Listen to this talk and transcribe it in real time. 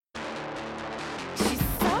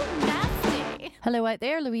Hello out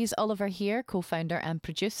there, Louise Oliver here, co-founder and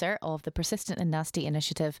producer of the Persistent and Nasty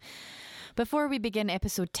initiative. Before we begin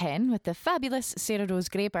episode 10 with the fabulous Sarah Rose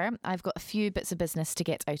Graber, I've got a few bits of business to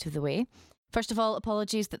get out of the way. First of all,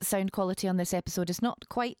 apologies that the sound quality on this episode is not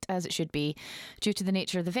quite as it should be. Due to the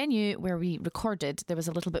nature of the venue where we recorded, there was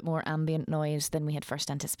a little bit more ambient noise than we had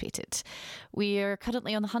first anticipated. We are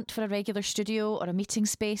currently on the hunt for a regular studio or a meeting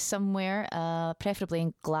space somewhere, preferably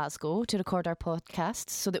in Glasgow, to record our podcasts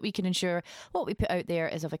so that we can ensure what we put out there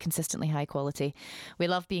is of a consistently high quality. We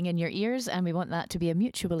love being in your ears and we want that to be a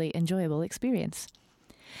mutually enjoyable experience.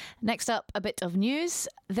 Next up, a bit of news.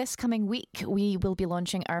 This coming week, we will be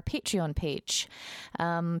launching our Patreon page.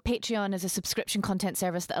 Patreon is a subscription content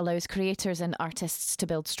service that allows creators and artists to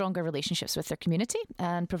build stronger relationships with their community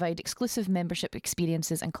and provide exclusive membership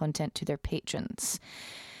experiences and content to their patrons.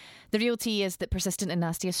 The real tea is that Persistent and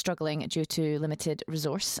Nasty is struggling due to limited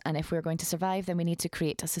resource, and if we're going to survive, then we need to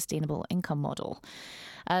create a sustainable income model.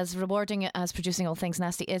 As rewarding as producing all things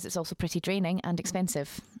nasty is, it's also pretty draining and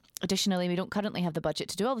expensive. Additionally, we don't currently have the budget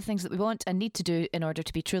to do all the things that we want and need to do in order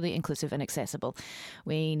to be truly inclusive and accessible.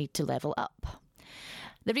 We need to level up.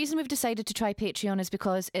 The reason we've decided to try Patreon is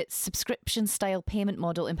because its subscription-style payment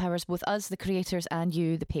model empowers both us, the creators, and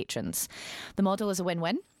you, the patrons. The model is a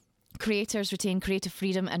win-win. Creators retain creative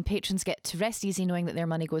freedom and patrons get to rest easy knowing that their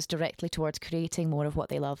money goes directly towards creating more of what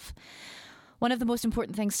they love. One of the most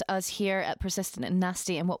important things to us here at Persistent and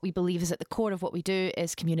Nasty, and what we believe is at the core of what we do,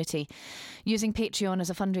 is community. Using Patreon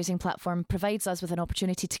as a fundraising platform provides us with an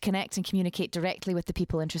opportunity to connect and communicate directly with the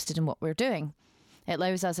people interested in what we're doing. It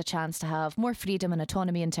allows us a chance to have more freedom and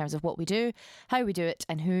autonomy in terms of what we do, how we do it,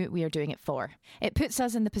 and who we are doing it for. It puts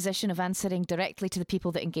us in the position of answering directly to the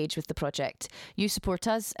people that engage with the project. You support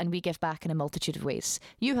us, and we give back in a multitude of ways.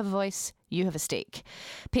 You have a voice, you have a stake.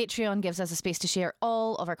 Patreon gives us a space to share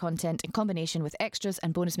all of our content in combination with extras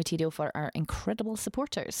and bonus material for our incredible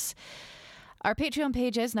supporters. Our Patreon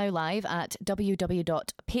page is now live at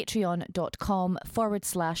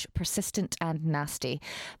www.patreon.com/persistentandnasty.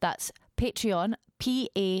 That's Patreon,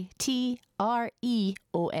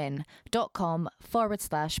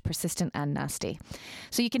 patreon.com/persistent-and-nasty.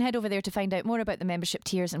 So you can head over there to find out more about the membership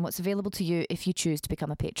tiers and what's available to you if you choose to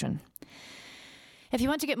become a patron. If you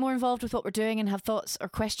want to get more involved with what we're doing and have thoughts or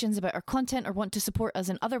questions about our content or want to support us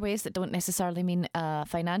in other ways that don't necessarily mean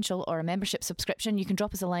financial or a membership subscription, you can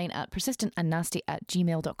drop us a line at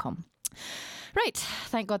persistentandnasty@gmail.com. Right,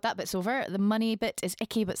 thank God that bit's over. The money bit is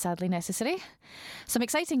icky but sadly necessary. Some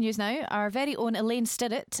exciting news now. Our very own Elaine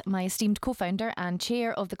Stirrett, my esteemed co-founder and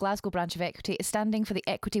chair of the Glasgow branch of Equity, is standing for the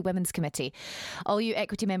Equity Women's Committee. All you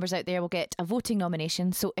Equity members out there will get a voting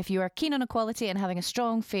nomination, so if you are keen on equality and having a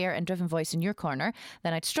strong, fair and driven voice in your corner,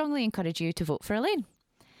 then I'd strongly encourage you to vote for Elaine.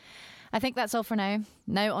 I think that's all for now.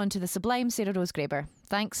 Now on to the sublime Sarah Rose Graber.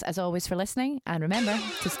 Thanks as always for listening, and remember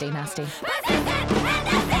to stay nasty.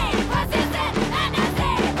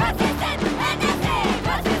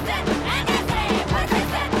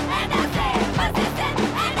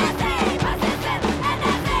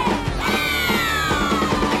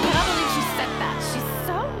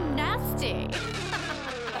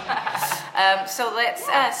 So let's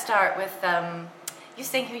start with you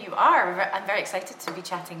saying who you are. I'm very excited to be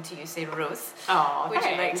chatting to you, Sarah Rose. Oh, would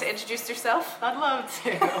you like to introduce yourself? I'd love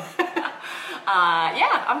to.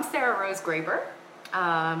 Yeah, I'm Sarah Rose Graber.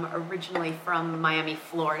 Originally from Miami,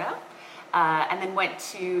 Florida, and then went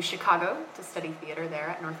to Chicago to study theater there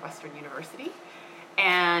at Northwestern University,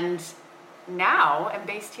 and now I'm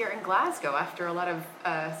based here in Glasgow after a lot of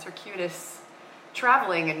circuitous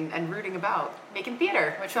traveling and rooting about, making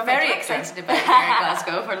theater. Which we're very excited about here in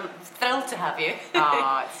Glasgow. We're thrilled to have you.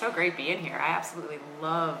 Oh, it's so great being here. I absolutely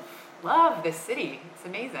love this city. It's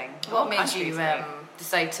amazing. What made you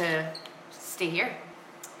decide to stay here?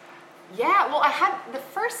 Yeah, well, the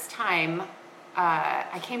first time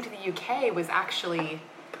I came to the UK was actually,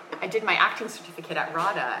 I did my acting certificate at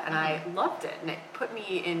RADA, and I loved it, and it put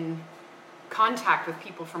me in contact with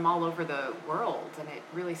people from all over the world, and it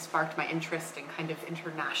really sparked my interest in kind of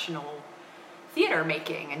international theater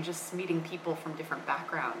making and just meeting people from different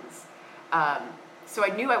backgrounds. So I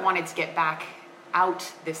knew I wanted to get back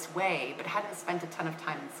out this way, but hadn't spent a ton of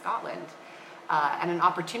time in Scotland. And an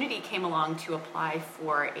opportunity came along to apply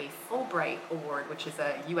for a Fulbright Award, which is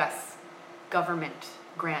a U.S. government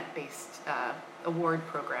grant-based award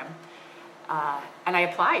program. And I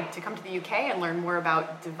applied to come to the UK and learn more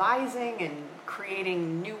about devising and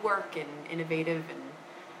creating new work in innovative and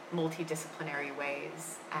multidisciplinary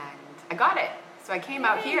ways. And I got it. So I came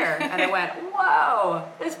out here and I went, whoa,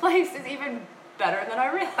 this place is even better than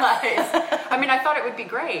I realized. I mean, I thought it would be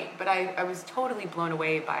great, but I was totally blown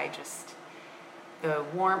away by just the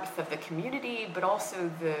warmth of the community, but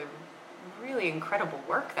also the really incredible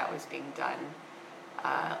work that was being done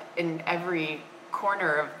in every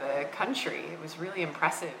corner of the country. It was really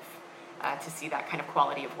impressive to see that kind of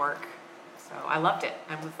quality of work. So I loved it.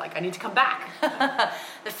 I was like, I need to come back.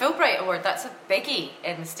 The Fulbright Award, that's a biggie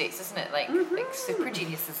in the States, isn't it? Like super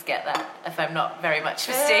geniuses get that, if I'm not very much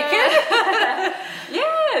mistaken.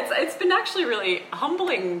 Yeah, it's been actually really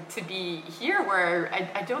humbling to be here, where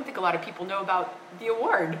I don't think a lot of people know about the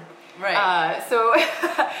award. Right. So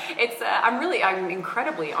I'm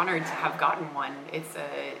incredibly honored to have gotten one. It's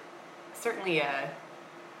certainly a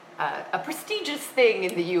prestigious thing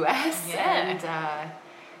in the U.S. Yeah. And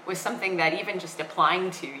was something that even just applying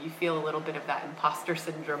to, you feel a little bit of that imposter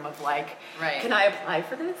syndrome of like, right. Can I apply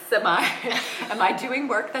for this? Am I doing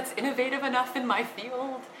work that's innovative enough in my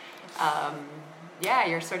field? Yeah,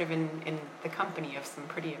 you're sort of in the company of some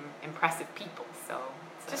pretty impressive people. So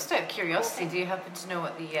just out of curiosity, do you happen to know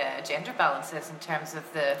what the gender balance is in terms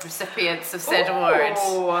of the recipients of said awards?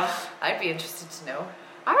 I'd be interested to know.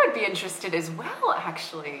 I would be interested as well,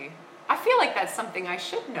 actually. I feel like that's something I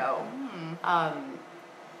should know.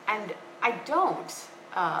 And I don't.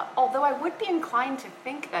 Although I would be inclined to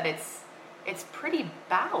think that it's pretty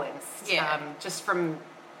balanced, just from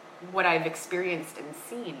what I've experienced and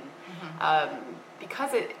seen.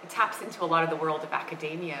 Because it taps into a lot of the world of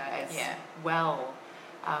academia as well.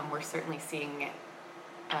 We're certainly seeing,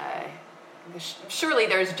 surely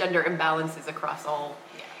there's gender imbalances across all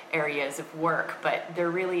areas of work, but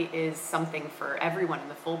there really is something for everyone in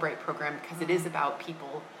the Fulbright program, because it is about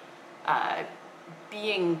people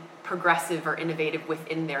being progressive or innovative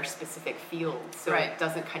within their specific field. So it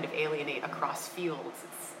doesn't kind of alienate across fields.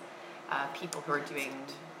 It's people who are doing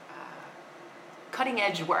cutting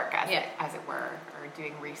edge work, as it were, or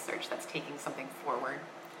doing research that's taking something forward.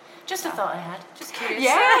 Just a thought I had. Just curious.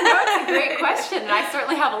 Yeah, no, it's a great question, and I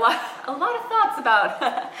certainly have a lot of thoughts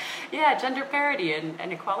about gender parity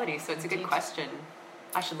and equality. So it's a good question.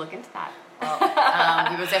 I should look into that. Well,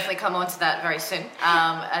 we will definitely come on to that very soon,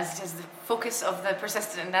 as it is the focus of the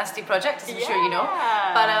Persistent and Nasty project, as I'm sure you know.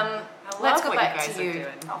 But let's go back to you.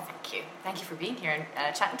 Oh, thank you. Thank you for being here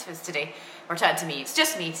and chatting to us today, or chatting to me. It's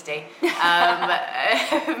just me today.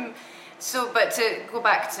 But to go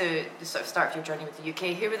back to the sort of start of your journey with the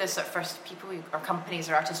UK, who were the sort of first people or companies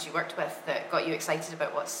or artists you worked with that got you excited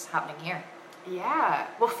about what's happening here? Yeah,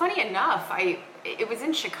 well, funny enough, it was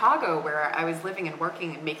in Chicago where I was living and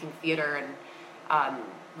working and making theater, and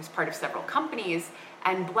was part of several companies,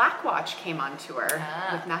 and Blackwatch came on tour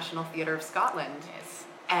with National Theatre of Scotland. Yes.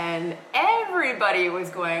 And everybody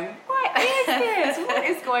was going, what is this? What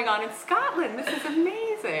is going on in Scotland? This is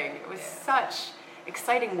amazing. It was such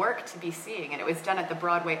exciting work to be seeing, and it was done at the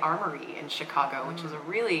Broadway Armory in Chicago, which is a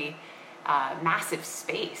really massive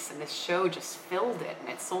space, and this show just filled it, and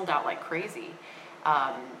it sold out like crazy.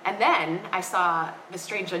 And then I saw The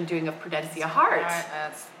Strange Undoing of Prudencia Hart,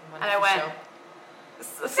 and I went,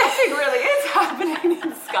 something really is happening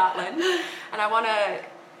in Scotland, and I want to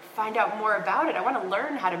find out more about it. I want to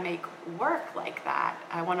learn how to make work like that.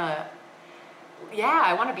 I want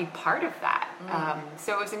to be part of that.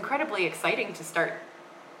 So it was incredibly exciting to start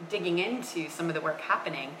digging into some of the work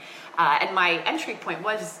happening. And my entry point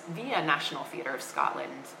was via National Theatre of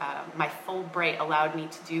Scotland. My Fulbright allowed me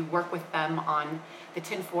to do work with them on the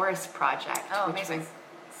Tin Forest project, which was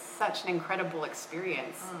such an incredible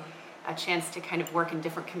experience. A chance to kind of work in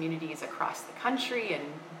different communities across the country and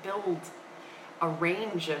build a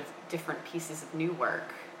range of different pieces of new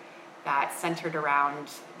work that centered around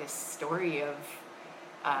this story of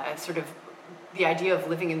sort of the idea of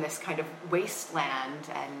living in this kind of wasteland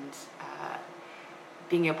and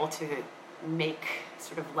being able to make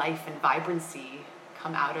sort of life and vibrancy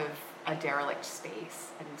come out of a derelict space,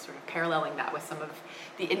 and sort of paralleling that with some of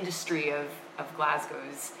the industry of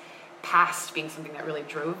Glasgow's past being something that really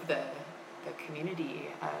drove the community,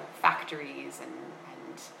 factories and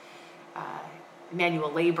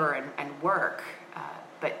manual labor and work,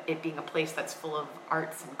 but it being a place that's full of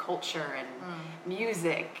arts and culture and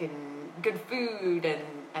music and good food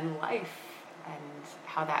and life, and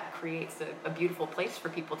how that creates a beautiful place for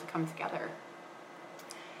people to come together.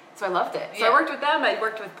 So I loved it. So I worked with them. I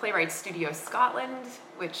worked with Playwrights Studio Scotland,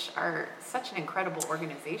 which are such an incredible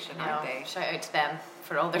organization, aren't they? Shout out to them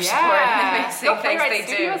for all their support and amazing things they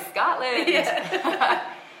Studio do. Scotland.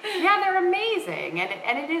 Yeah, they're amazing,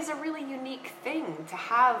 and it is a really unique thing to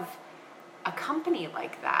have a company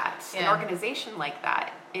like that, an organization like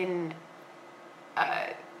that in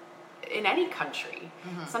any country.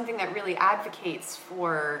 Something that really advocates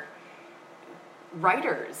for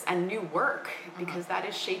writers and new work, because that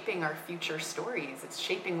is shaping our future stories. It's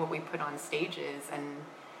shaping what we put on stages and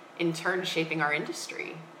in turn shaping our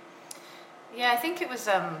industry. Yeah, I think it was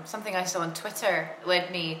something I saw on Twitter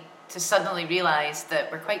led me to suddenly realise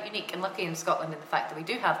that we're quite unique and lucky in Scotland in the fact that we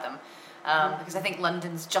do have them. Because I think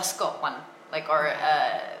London's just got one, or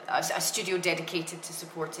a studio dedicated to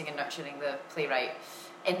supporting and nurturing the playwright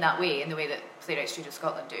in that way, in the way that Playwright Studio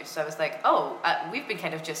Scotland do. So I was like, we've been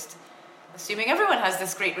kind of just assuming everyone has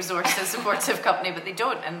this great resource and supportive company, but they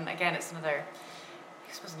don't. And again, it's another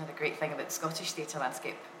great thing about the Scottish theatre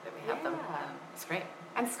landscape that we have them. It's great.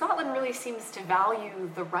 And Scotland really seems to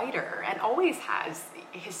value the writer, and always has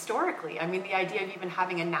historically. I mean, the idea of even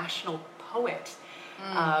having a national poet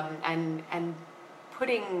and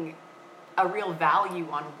putting a real value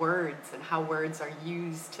on words and how words are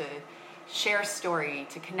used to share story,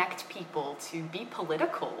 to connect people, to be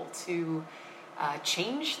political, to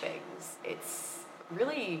change things. It's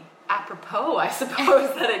really apropos, I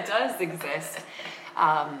suppose, that it does exist,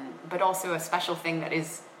 but also a special thing that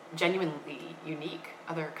is genuinely unique.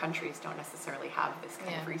 Other countries don't necessarily have this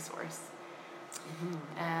kind of resource.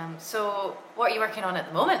 So what are you working on at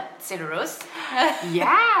the moment, Sarah Rose? I'm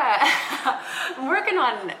working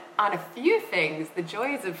on a few things. The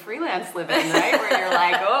joys of freelance living, right? Where you're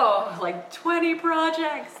like 20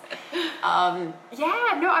 projects. I'm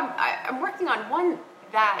working on one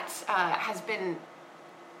that has been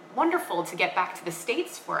wonderful to get back to the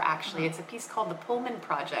States for, actually. It's a piece called The Pullman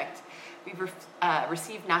Project. We've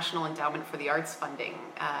received National Endowment for the Arts funding,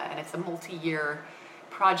 and it's a multi-year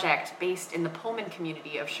project based in the Pullman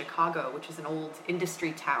community of Chicago, which is an old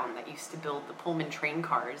industry town that used to build the Pullman train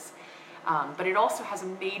cars. But it also has a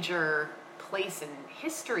major place in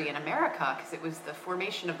history in America, because it was the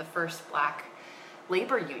formation of the first Black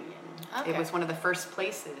labor union. Okay. It was one of the first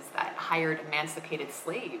places that hired emancipated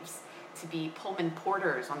slaves to be Pullman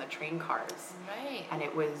porters on the train cars. Right. And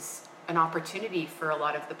it was an opportunity for a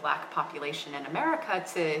lot of the Black population in America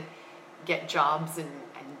to get jobs and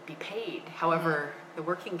be paid. However, the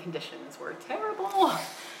working conditions were terrible.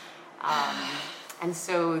 And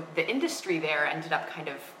so the industry there ended up kind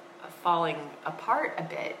of falling apart a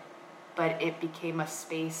bit, but it became a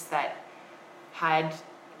space that had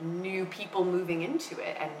new people moving into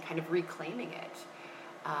it and kind of reclaiming it.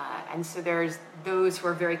 And so there's those who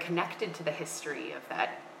are very connected to the history of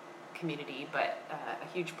that community, but a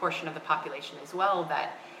huge portion of the population as well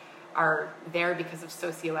that are there because of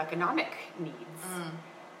socioeconomic needs.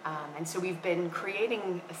 And so we've been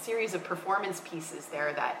creating a series of performance pieces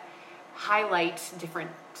there that highlight different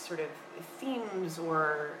sort of themes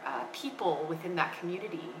or people within that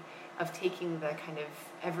community, of taking the kind of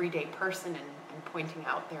everyday person and pointing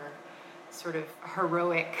out their sort of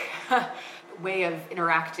heroic way of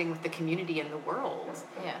interacting with the community and the world.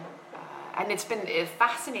 Yeah. And it's been a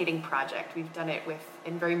fascinating project. We've done it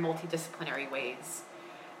in very multidisciplinary ways.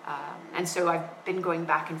 And so I've been going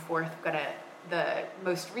back and forth. The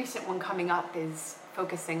most recent one coming up is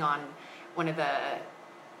focusing on one of the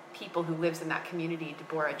people who lives in that community,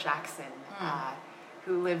 Deborah Jackson,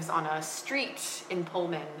 who lives on a street in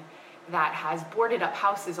Pullman that has boarded up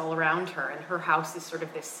houses all around her, and her house is sort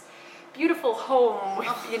of this beautiful home with,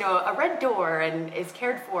 a red door, and is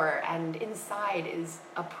cared for, and inside is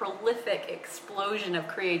a prolific explosion of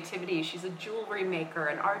creativity. She's a jewelry maker,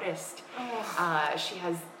 an artist. She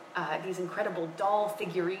has these incredible doll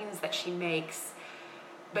figurines that she makes.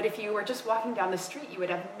 But if you were just walking down the street, you would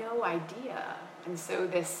have no idea. And so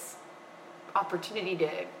this opportunity to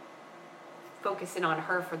focus in on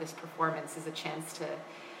her for this performance is a chance to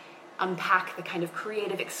unpack the kind of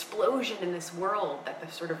creative explosion in this world that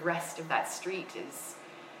the sort of rest of that street is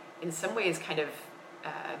in some ways kind of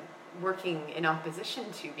working in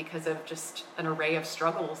opposition to, because of just an array of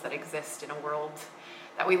struggles that exist in a world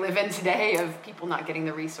that we live in today, of people not getting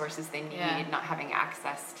the resources they need, not having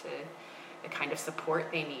access to the kind of support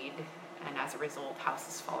they need, and as a result,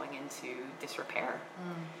 houses falling into disrepair.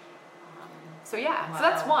 So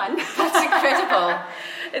that's one. That's incredible.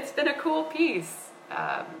 It's been a cool piece.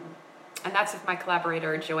 And that's with my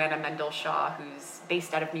collaborator, Joanna Mendel-Shaw, who's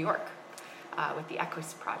based out of New York with the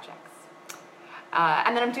Equus Projects.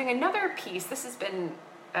 And then I'm doing another piece. This has been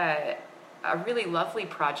a really lovely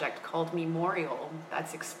project called Memorial,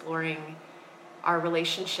 that's exploring our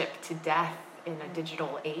relationship to death in a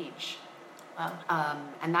digital age. Wow.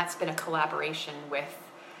 And that's been a collaboration with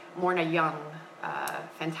Morna Young,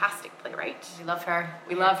 fantastic playwright. We love her.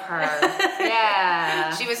 We love her.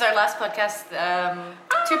 Yeah. She was our last podcast,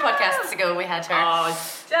 2 podcasts ago we had her. Oh,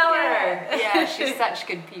 stellar. Yeah, she's such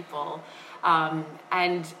good people.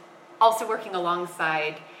 And also working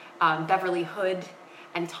alongside Beverly Hood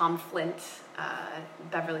and Tom Flint,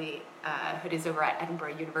 Beverly Hood is over at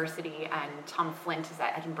Edinburgh University, and Tom Flint is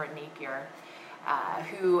at Edinburgh Napier,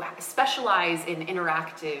 who specialize in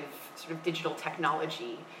interactive sort of digital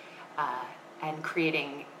technology and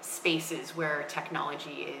creating spaces where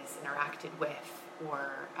technology is interacted with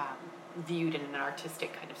or viewed in an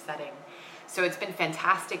artistic kind of setting. So it's been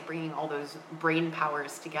fantastic bringing all those brain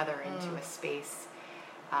powers together into a space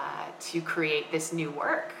to create this new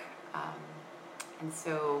work. And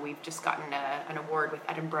so we've just gotten an award with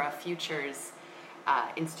Edinburgh Futures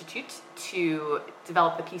Institute to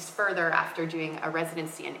develop the piece further after doing a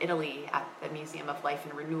residency in Italy at the Museum of Life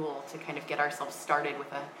and Renewal to kind of get ourselves started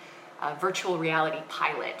with a virtual reality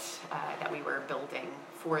pilot that we were building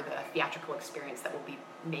for the theatrical experience that we'll be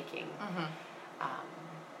making,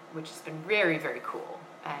 which has been very, very cool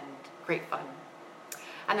and great fun.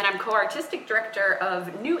 And then I'm co-artistic director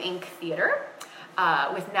of New Ink Theatre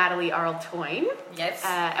with Natalie Arltoyne. Yes.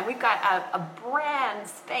 And we've got a brand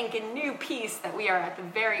spanking new piece that we are at the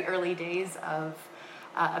very early days of,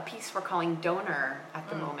 a piece we're calling Donor at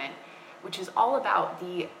the moment, which is all about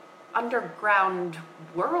the underground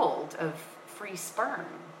world of free sperm,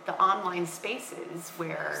 the online spaces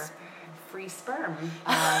where free sperm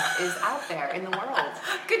is out there in the world.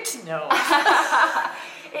 Good to know.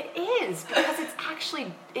 It is, because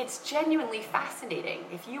it's genuinely fascinating.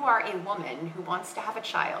 If you are a woman who wants to have a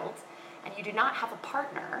child and you do not have a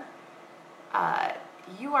partner,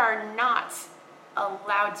 you are not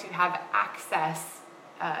allowed to have access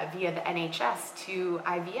via the NHS to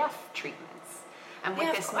IVF treatments. And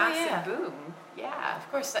with this massive boom,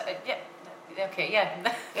 of course, okay,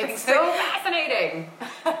 yeah. it's so fascinating.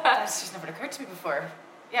 That's just never occurred to me before.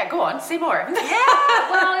 Yeah, go on, say more.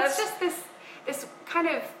 Yeah, well, it's just this kind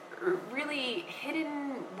of really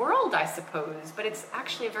hidden world, I suppose, but it's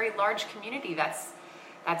actually a very large community that's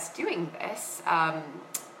doing this.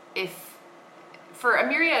 If for a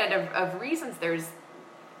myriad of reasons, there's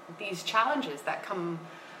these challenges that come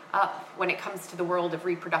up when it comes to the world of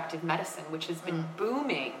reproductive medicine, which has been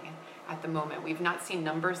booming at the moment. We've not seen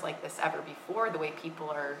numbers like this ever before, the way people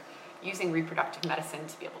are using reproductive medicine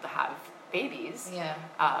to be able to have babies. Yeah.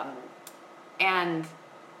 And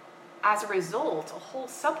as a result, a whole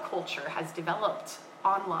subculture has developed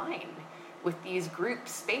online with these group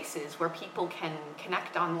spaces where people can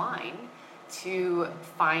connect online to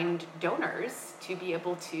find donors to be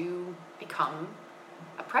able to become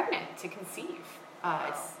pregnant, to conceive.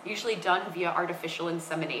 It's usually done via artificial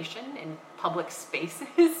insemination in public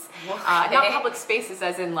spaces. Not public spaces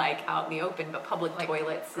as in like out in the open, but public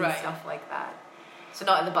toilets and stuff like that. So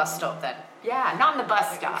not at the bus stop then? Yeah, not in the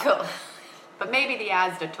bus stop. Cool. But maybe the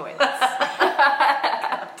Asda toilets.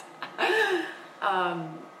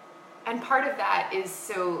 And part of that is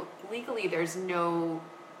so legally there's no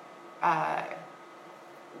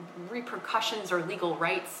repercussions or legal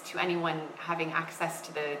rights to anyone having access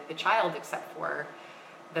to the child except for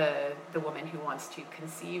the woman who wants to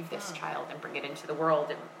conceive this child and bring it into the world.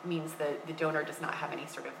 It means that the donor does not have any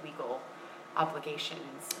sort of legal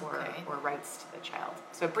obligations or rights to the child.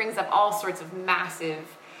 So it brings up all sorts of massive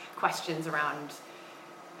questions around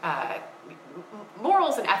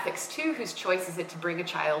morals and ethics too. Whose choice is it to bring a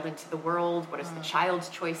child into the world? What is the child's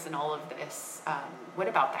choice in all of this? What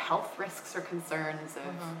about the health risks or concerns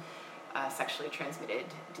of sexually transmitted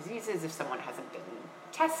diseases if someone hasn't been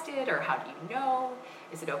tested? Or how do you know?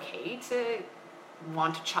 Is it okay to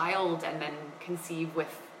want a child and then conceive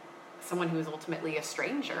with someone who is ultimately a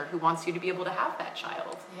stranger who wants you to be able to have that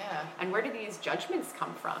child? Yeah. And where do these judgments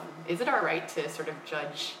come from? Is it our right to sort of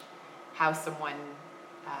judge how someone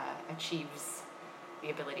achieves the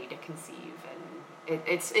ability to conceive? And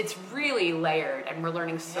it's really layered, and we're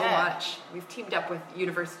learning so much. We've teamed up with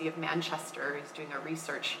University of Manchester, who's doing a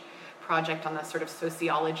research project on the sort of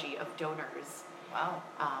sociology of donors. Wow.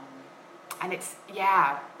 And it's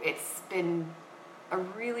been a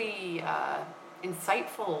really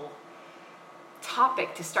insightful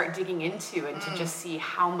topic to start digging into and to just see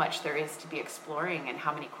how much there is to be exploring and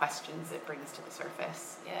how many questions it brings to the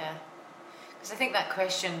surface. Yeah. Because I think that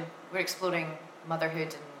question, we're exploring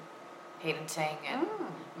motherhood and parenting and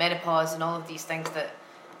menopause and all of these things that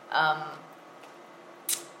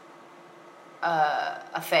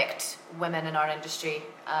affect women in our industry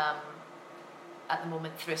at the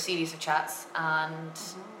moment through a series of chats. And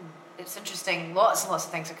it's interesting, lots and lots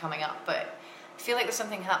of things are coming up, but I feel like there's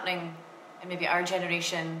something happening in maybe our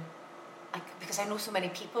generation, because I know so many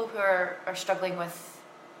people who are struggling with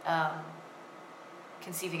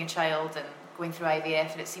conceiving a child and going through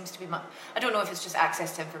IVF, and it seems to be I don't know if it's just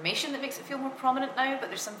access to information that makes it feel more prominent now, but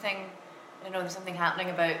there's something happening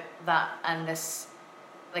about that, and this,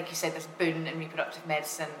 like you said, this boon in reproductive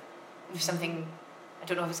medicine something, I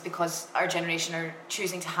don't know if it's because our generation are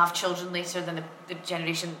choosing to have children later than the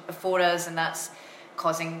generation before us, and that's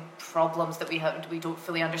causing problems that we don't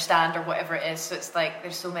fully understand or whatever it is. So it's like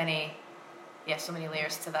there's so many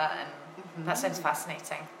layers to that, and that sounds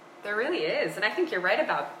fascinating. There really is, and I think you're right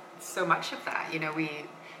about so much of that.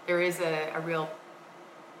 There is a real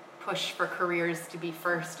push for careers to be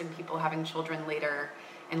first and people having children later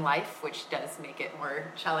in life, which does make it more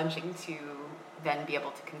challenging to then be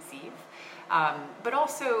able to conceive. But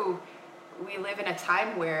also, we live in a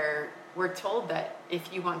time where we're told that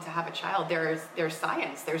if you want to have a child, there's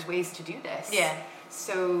science, there's ways to do this. Yeah.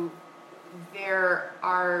 So there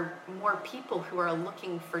are more people who are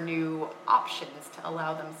looking for new options to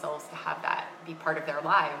allow themselves to have that be part of their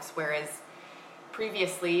lives, whereas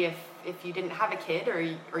previously, if you didn't have a kid or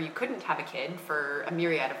you couldn't have a kid for a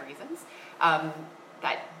myriad of reasons,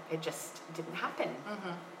 that it just didn't happen.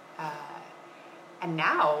 And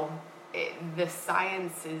now the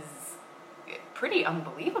science is pretty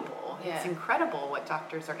unbelievable. Yeah. It's incredible what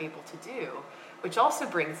doctors are able to do, which also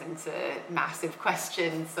brings into massive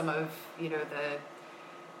question some of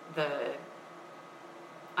the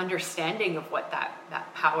understanding of what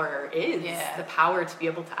that power is. Yeah. The power to be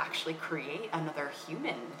able to actually create another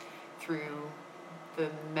human through the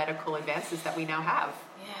medical advances that we now have.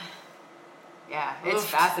 Yeah, it's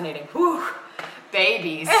fascinating. Whew,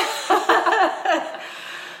 babies.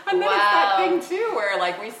 And then it's that thing too where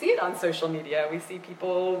like we see it on social media. We see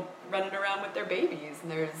people running around with their babies, and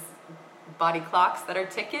there's body clocks that are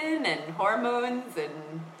ticking and hormones,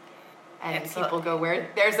 and people go, where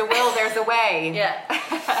there's a will, there's a way. Yeah.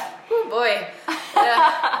 Oh boy.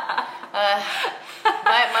 Yeah.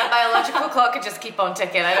 My biological clock could just keep on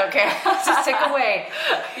ticking. I don't care. Just tick away.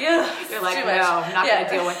 Yeah. You're like, no, I'm not going to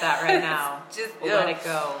deal with that right now. We'll let it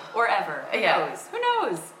go. Or ever. Who knows? Who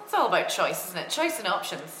knows? It's all about choice, isn't it? Choice and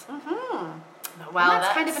options. Wow,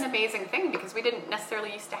 that's kind of an amazing thing, because we didn't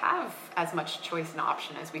necessarily used to have as much choice and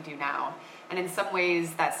option as we do now. And in some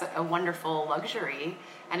ways, that's a wonderful luxury.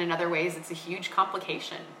 And in other ways, it's a huge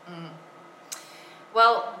complication.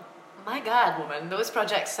 Well, my God, woman, those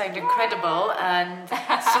projects sound incredible and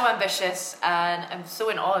so ambitious, and I'm so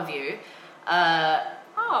in awe of you.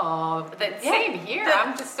 Same here.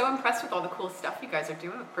 I'm just so impressed with all the cool stuff you guys are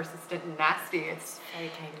doing with Persistent and Nasty. It's very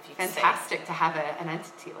kind of you. Fantastic to have an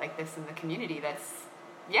entity like this in the community that's,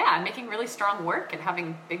 making really strong work and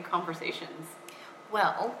having big conversations.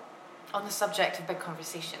 Well, on the subject of big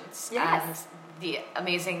conversations and the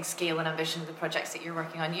amazing scale and ambition of the projects that you're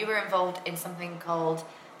working on, you were involved in something called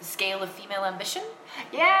The Scale of Female Ambition.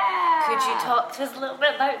 Yeah. Could you talk to us a little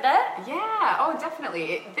bit about that? Yeah. Oh,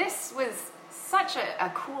 definitely. This was such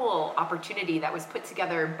a cool opportunity that was put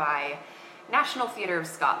together by National Theatre of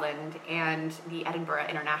Scotland and the Edinburgh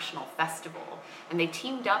International Festival. And they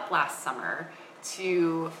teamed up last summer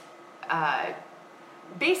to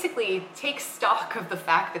basically take stock of the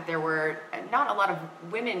fact that there were not a lot of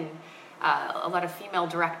women, a lot of female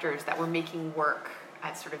directors that were making work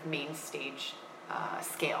at sort of main stage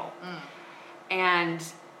scale. And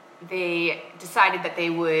they decided that they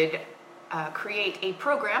would create a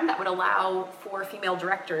program that would allow for female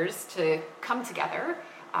directors to come together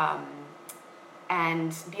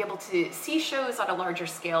and be able to see shows on a larger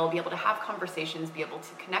scale, be able to have conversations, be able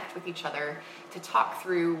to connect with each other, to talk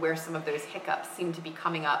through where some of those hiccups seem to be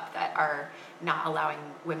coming up that are not allowing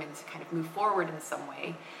women to kind of move forward in some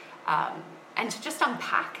way, and to just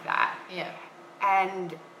unpack that. Yeah.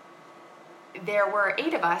 And there were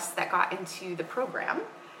 8 of us that got into the program,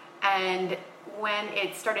 and when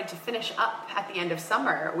it started to finish up at the end of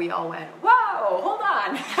summer, we all went, whoa, hold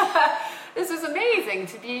on. This is amazing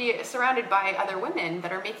to be surrounded by other women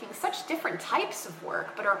that are making such different types of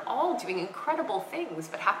work, but are all doing incredible things,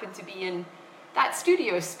 but happen to be in that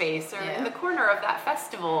studio space or in the corner of that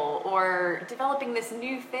festival, or developing this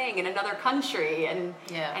new thing in another country and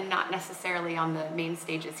not necessarily on the main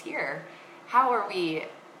stages here. How are we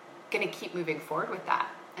going to keep moving forward with that?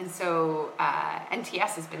 And so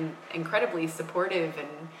NTS has been incredibly supportive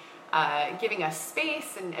and giving us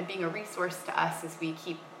space and being a resource to us as we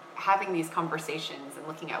keep having these conversations and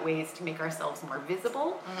looking at ways to make ourselves more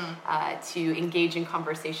visible, to engage in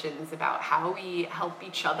conversations about how we help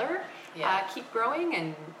each other keep growing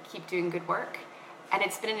and keep doing good work. And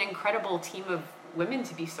it's been an incredible team of women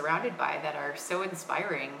to be surrounded by that are so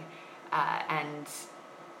inspiring and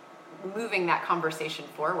moving that conversation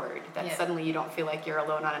forward, that suddenly you don't feel like you're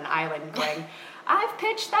alone on an island going, I've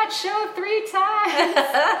pitched that show 3 times,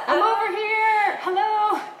 I'm over here,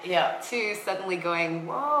 hello. Yeah. To suddenly going,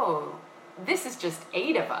 whoa, this is just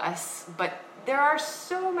 8 of us, but there are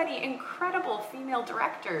so many incredible female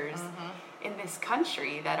directors in this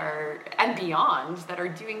country and beyond that are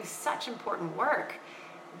doing such important work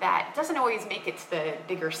that doesn't always make it to the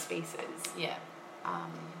bigger spaces. Yeah.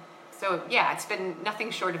 So yeah, it's been nothing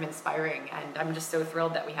short of inspiring, and I'm just so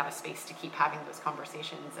thrilled that we have a space to keep having those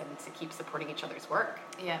conversations and to keep supporting each other's work.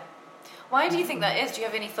 Yeah. Why do you think that is? Do you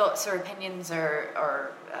have any thoughts or opinions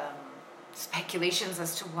or speculations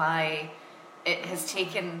as to why it has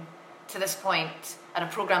taken to this point at a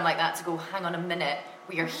program like that to go, hang on a minute,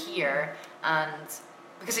 we are here? And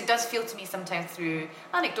because it does feel to me sometimes through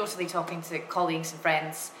anecdotally talking to colleagues and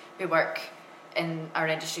friends who work in our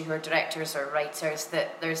industry who are directors or writers,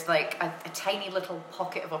 that there's like a tiny little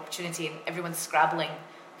pocket of opportunity and everyone's scrabbling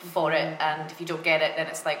for it, and if you don't get it then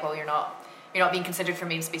it's like, well, you're not being considered for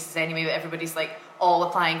main spaces anyway, but everybody's like all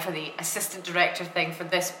applying for the assistant director thing for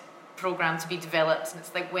this program to be developed, and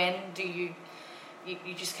it's like, when do you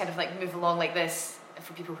just kind of like move along like this?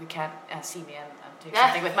 For people who can't see me, I'm doing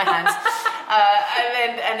something with my hands,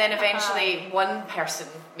 and then eventually one person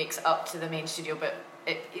makes it up to the main studio, but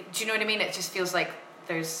do you know what I mean? It just feels like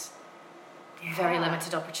there's very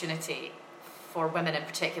limited opportunity for women in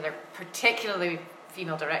particular, particularly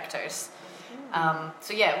female directors.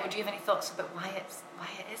 So yeah, do you have any thoughts about why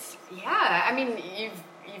it is? Yeah, I mean,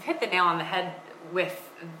 you've hit the nail on the head with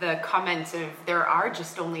the comment of there are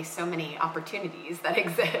just only so many opportunities that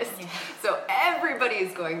exist. Yeah. So everybody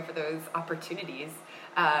is going for those opportunities,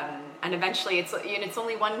 and eventually it's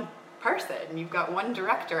only one person. You've got one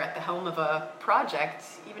director at the helm of a project.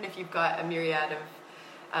 Even if you've got a myriad of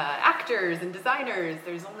actors and designers,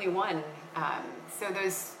 there's only one. So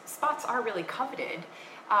those spots are really coveted.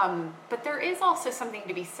 But there is also something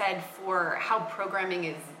to be said for how programming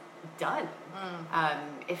is done.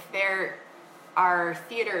 If there are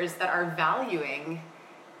theaters that are valuing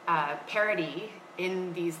parity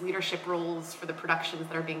in these leadership roles for the productions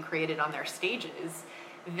that are being created on their stages,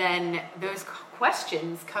 then those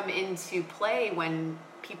questions come into play when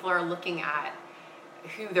people are looking at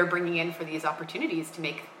who they're bringing in for these opportunities to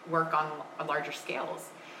make work on larger scales.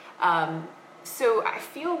 So I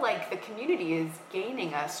feel like the community is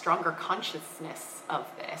gaining a stronger consciousness of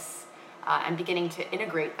this and beginning to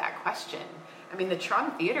integrate that question. I mean, the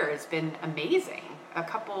Tron Theater has been amazing. A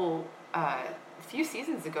few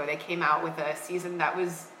seasons ago, they came out with a season that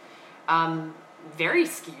was very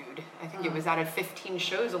skewed. I think it was out of 15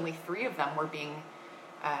 shows, only 3 of them were being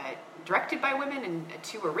directed by women and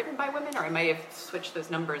 2 were written by women, or I might have switched those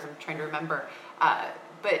numbers, I'm trying to remember.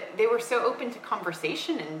 But they were so open to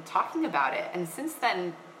conversation and talking about it. And since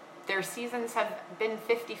then, their seasons have been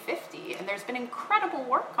 50-50, and there's been incredible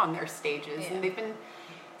work on their stages, and they've been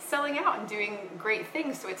selling out and doing great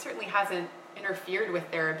things. So it certainly hasn't interfered with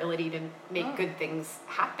their ability to make good things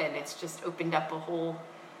happen. It's just opened up a whole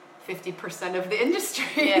 50% of the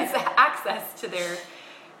industry's access to their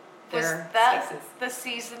Was that spaces. The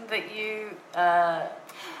season that you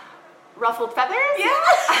Ruffled Feathers? Yeah.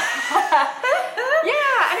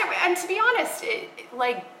 Yeah, and to be honest,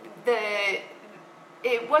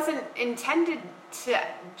 it wasn't intended to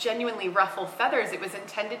genuinely ruffle feathers. It was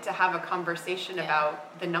intended to have a conversation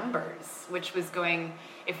about the numbers, which was going,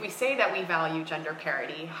 if we say that we value gender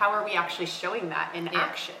parity, how are we actually showing that in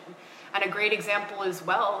action? And a great example as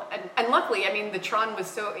well, and luckily, I mean, the Tron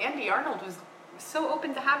was Andy Arnold was so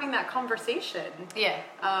open to having that conversation. Yeah.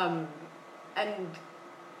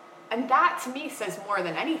 And that to me says more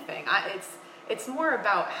than anything. It's more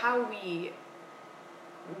about how we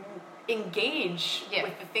engage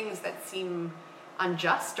with the things that seem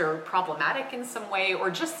unjust or problematic in some way, or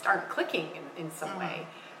just aren't clicking in some way.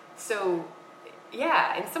 So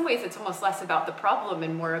yeah, in some ways it's almost less about the problem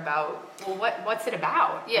and more about, well, what's it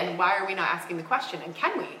about? Yeah. And why are we not asking the question? And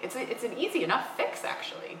can we? It's an easy enough fix,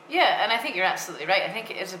 actually. Yeah, and I think you're absolutely right. I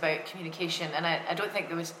think it is about communication, and I don't think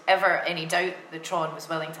there was ever any doubt that Tron was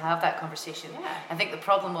willing to have that conversation. Yeah. I think the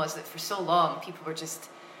problem was that for so long people were just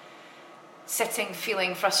sitting,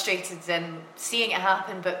 feeling frustrated and seeing it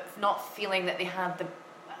happen, but not feeling that they had the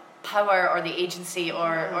power or the agency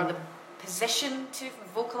or the position to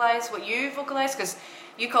vocalise what you vocalised, because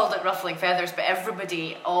you called it ruffling feathers, but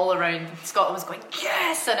everybody all around Scotland was going,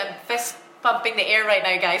 yes, and I'm fist pumping the air right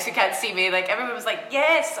now, guys who can't see me, like everyone was like,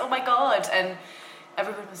 yes, oh my god, and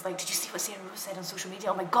everyone was like, did you see what Sarah Rose said on social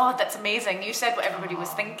media? Oh my god, that's amazing, you said what everybody was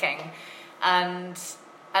thinking.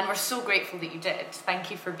 And we're so grateful that you did. Thank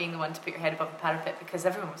you for being the one to put your head above the parapet, because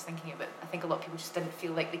everyone was thinking of it. I think a lot of people just didn't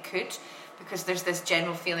feel like they could, because there's this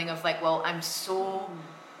general feeling of like, well, I'm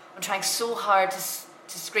trying so hard to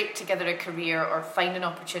scrape together a career or find an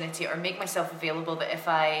opportunity or make myself available, that if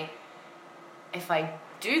I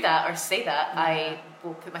do that or say that, I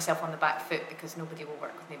will put myself on the back foot because nobody will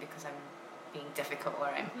work with me because I'm being difficult,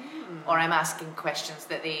 or I'm asking questions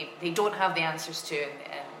that they don't have the answers to,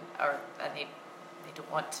 and they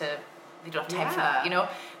don't want to, they don't have time for that, you know.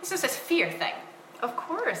 This is this fear thing. Of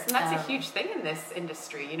course, and that's a huge thing in this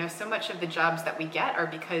industry. You know, so much of the jobs that we get are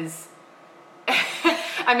because,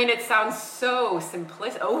 I mean, it sounds so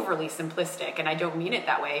overly simplistic, and I don't mean it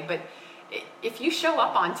that way, but if you show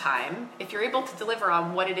up on time, if you're able to deliver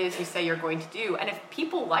on what it is you say you're going to do, and if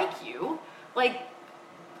people like you, like,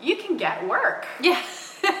 you can get work. Yeah.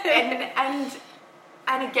 and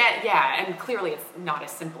again, yeah, and clearly it's not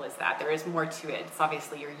as simple as that. There is more to it. It's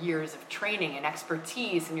obviously your years of training and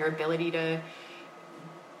expertise and your ability to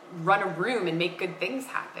run a room and make good things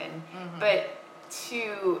happen. But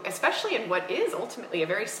especially in what is ultimately a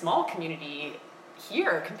very small community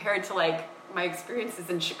here compared to like my experiences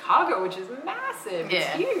in Chicago, which is massive, it's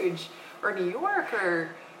huge, or New York,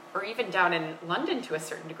 or even down in London to a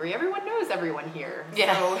certain degree. Everyone knows everyone here.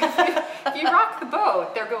 Yeah. So if you rock the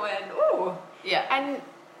boat, they're going, ooh. Yeah.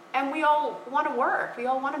 And we all want to work. We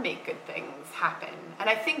all want to make good things happen. And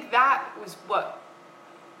I think that was what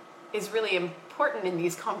is really important in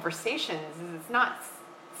these conversations. Is it's not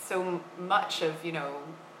so much of, you know,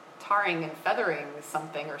 tarring and feathering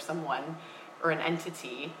something or someone or an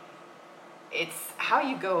entity. It's how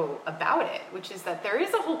you go about it, which is that there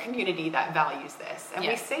is a whole community that values this, and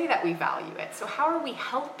we say that we value it. So how are we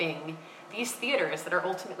helping these theaters that are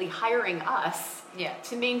ultimately hiring us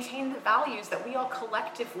to maintain the values that we all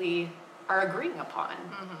collectively are agreeing upon?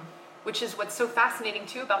 Which is what's so fascinating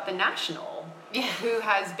too about the National, who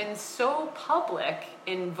has been so public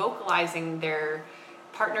in vocalizing their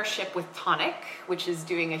partnership with Tonic, which is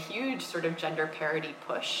doing a huge sort of gender parity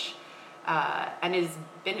push. And has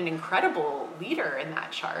been an incredible leader in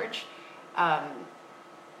that charge. And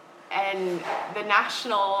the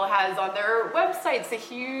National has on their websites a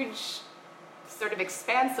huge sort of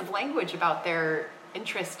expansive language about their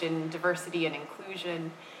interest in diversity and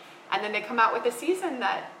inclusion. And then they come out with a season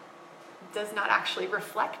that does not actually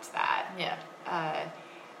reflect that.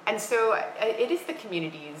 And so it is the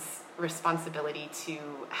community's responsibility to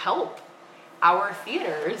help our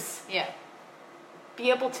theaters be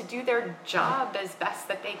able to do their job as best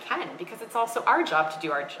that they can, because it's also our job to do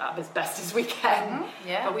our job as best as we can.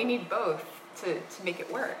 But we need both to make it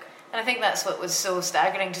work. And I think that's what was so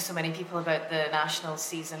staggering to so many people about the National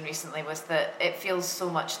season recently, was that it feels so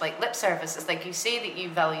much like lip service. It's like you say that you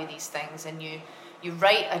value these things and you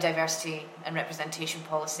write a diversity and representation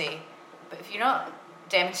policy, but if you're not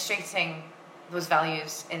demonstrating those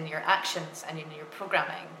values in your actions and in your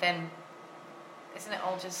programming, then isn't it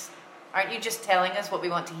all just... Aren't you just telling us what we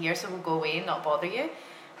want to hear so we'll go away and not bother you?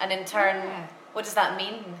 And in turn, what does that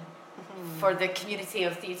mean for the community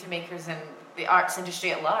of theatre makers and the arts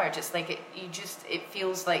industry at large? It's like it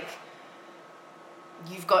feels like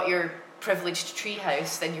you've got your privileged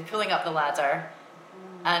treehouse and you're pulling up the ladder,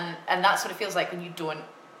 and that's what it feels like when you don't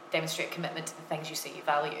demonstrate commitment to the things you say you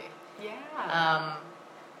value.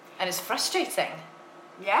 And it's frustrating.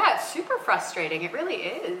 Yeah, it's super frustrating. It really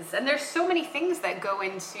is. And there's so many things that go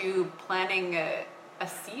into planning a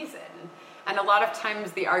season. And a lot of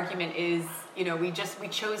times the argument is, you know, we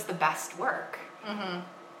chose the best work.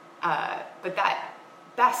 But that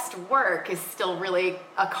best work is still really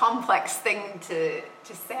a complex thing to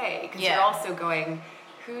say, because you're also going,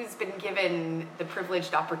 who's been given the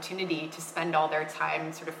privileged opportunity to spend all their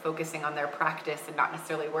time sort of focusing on their practice and not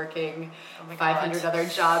necessarily working 500 other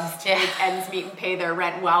jobs to make ends meet and pay their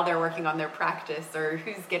rent while they're working on their practice, or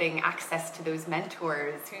who's getting access to those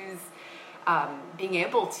mentors, who's being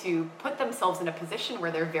able to put themselves in a position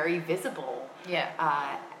where they're very visible.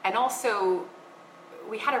 And also,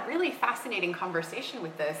 we had a really fascinating conversation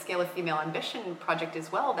with the Scale of Female Ambition project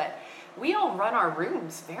as well, that we all run our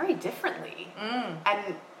rooms very differently.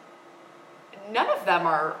 And none of them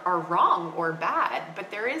are wrong or bad,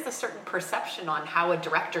 but there is a certain perception on how a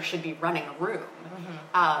director should be running a room.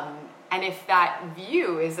 And if that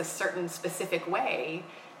view is a certain specific way,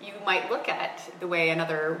 you might look at the way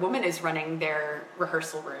another woman is running their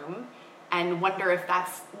rehearsal room and wonder if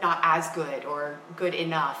that's not as good or good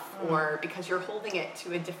enough, or because you're holding it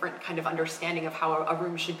to a different kind of understanding of how a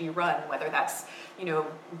room should be run, whether that's, you know,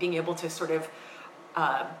 being able to sort of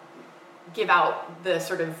give out the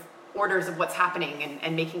sort of orders of what's happening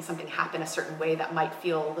and making something happen a certain way that might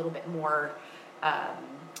feel a little bit more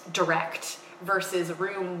direct, versus a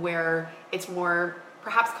room where it's more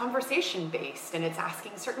perhaps conversation based and it's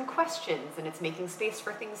asking certain questions and it's making space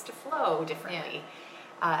for things to flow differently.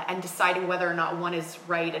 And deciding whether or not one is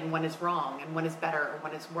right and one is wrong, and one is better or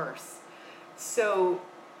one is worse. So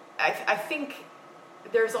I think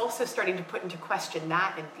there's also starting to put into question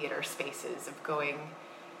that in theater spaces of going,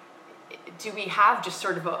 do we have just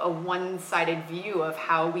sort of a one-sided view of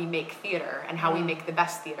how we make theater and how we make the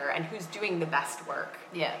best theater and who's doing the best work?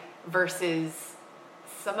 Yeah. Versus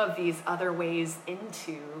some of these other ways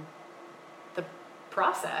into the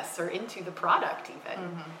process or into the product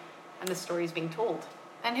even, and the stories being told.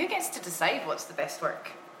 And who gets to decide what's the best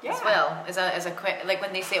work? Yeah. As well, like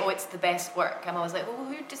when they say, "Oh, it's the best work," I'm always like, "Well,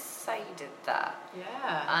 who decided that?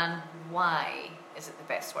 Yeah. And why is it the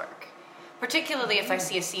best work?" Particularly if I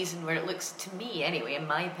see a season where it looks, to me anyway, in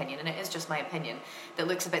my opinion, and it is just my opinion, that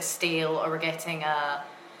looks a bit stale, or we're getting a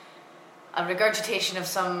regurgitation of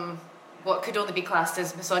some what could only be classed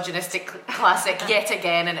as misogynistic classic yet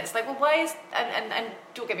again, and it's like, well, why is and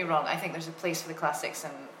don't get me wrong, I think there's a place for the classics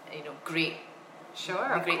and great.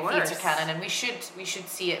 Sure, the great theatre canon, and we should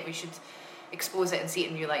see it. We should expose it and see it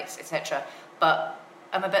in new lights, etc. But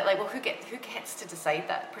I'm a bit like, well, who gets to decide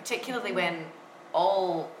that? Particularly when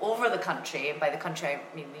all over the country, and by the country I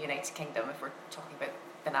mean the United Kingdom, if we're talking about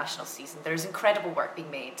the national season, there's incredible work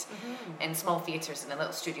being made in small theatres and in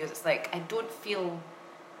little studios. It's like I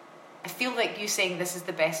feel like you saying this is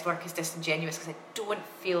the best work is disingenuous, because I don't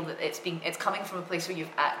feel that it's coming from a place where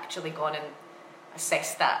you've actually gone and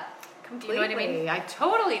assessed that. Completely. Do you know what I mean? I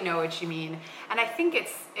totally know what you mean. And I think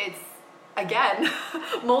it's again,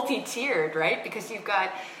 multi-tiered, right? Because you've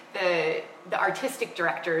got the artistic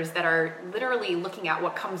directors that are literally looking at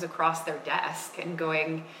what comes across their desk and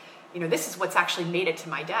going, this is what's actually made it to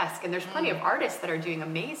my desk. And there's plenty of artists that are doing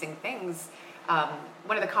amazing things.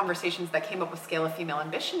 One of the conversations that came up with Scale of Female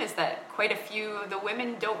Ambition is that quite a few of the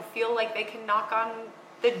women don't feel like they can knock on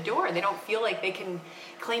the door. They don't feel like they can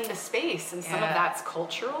claim the space, and some of that's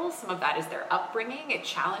cultural, some of that is their upbringing. It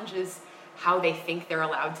challenges how they think they're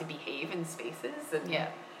allowed to behave in spaces, and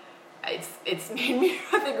it's made me,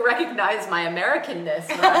 I think, recognize my Americanness,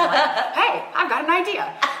 where I'm like, hey, I've got an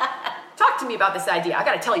idea. Talk to me about this idea. I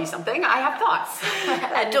got to tell you something. I have thoughts.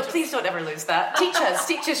 And please don't ever lose that. Teach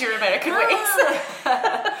us your American ways.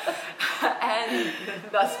 And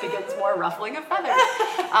thus begins more ruffling of feathers.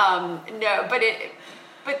 No,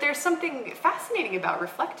 but there's something fascinating about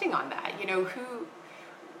reflecting on that. Who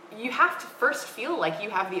you have to first feel like you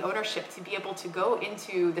have the ownership to be able to go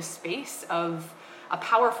into the space of a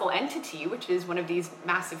powerful entity, which is one of these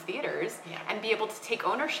massive theaters, and be able to take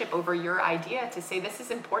ownership over your idea to say, this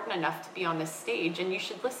is important enough to be on this stage and you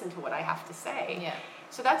should listen to what I have to say. Yeah.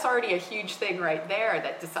 So that's already a huge thing right there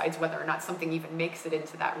that decides whether or not something even makes it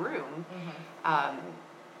into that room.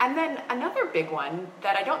 And then another big one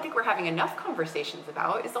that I don't think we're having enough conversations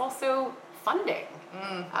about is also funding.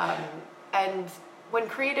 And when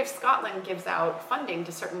Creative Scotland gives out funding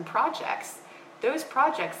to certain projects, those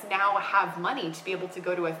projects now have money to be able to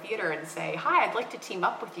go to a theater and say, hi, I'd like to team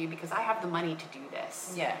up with you because I have the money to do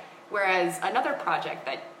this. Yeah. Whereas another project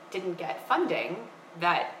that didn't get funding,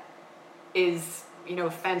 that is,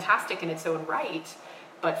 fantastic in its own right,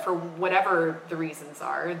 but for whatever the reasons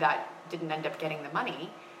are, that didn't end up getting the money,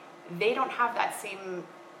 they don't have that same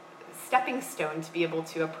stepping stone to be able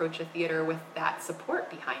to approach a theater with that support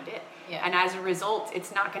behind it. Yeah. And as a result,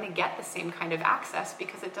 it's not going to get the same kind of access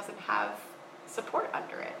because it doesn't have support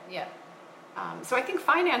under it. Yeah. So I think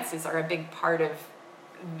finances are a big part of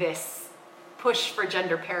this push for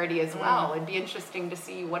gender parity as well. It'd be interesting to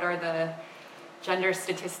see what are the gender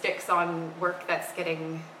statistics on work that's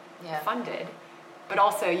getting funded. But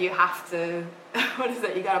also you have to,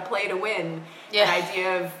 you got to play to win. Yeah. The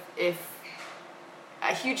idea of if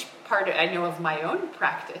a huge part I know of my own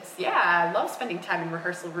practice. I love spending time in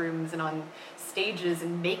rehearsal rooms and on stages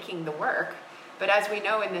and making the work. But as we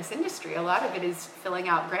know in this industry, a lot of it is filling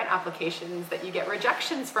out grant applications that you get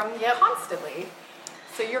rejections from constantly.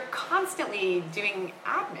 So you're constantly doing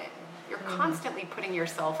admin. You're constantly putting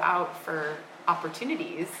yourself out for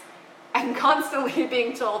opportunities and constantly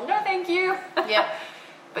being told, no, thank you. Yep.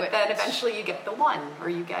 But then eventually you get the one or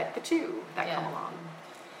you get the two that come along.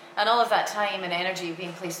 And all of that time and energy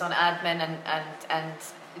being placed on admin and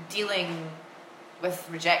dealing with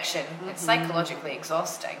rejection, it's psychologically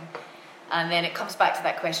exhausting. And then it comes back to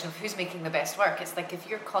that question of who's making the best work. It's like if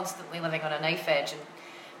you're constantly living on a knife edge and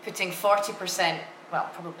putting 40%, well,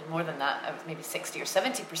 probably more than that, maybe 60 or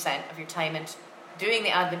 70% of your time into doing the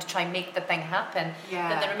admin to try and make the thing happen,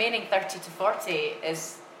 then the remaining 30 to 40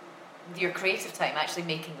 is your creative time actually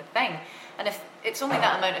making the thing. And if it's only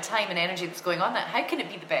that amount of time and energy that's going on that, how can it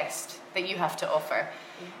be the best that you have to offer?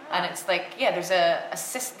 And it's like, there's the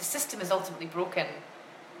system is ultimately broken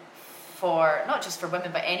for, not just for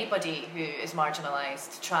women, but anybody who is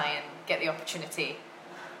marginalised to try and get the opportunity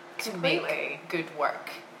to make good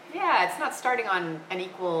work. Yeah, it's not starting on an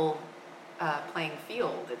equal playing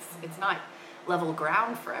field. It's not level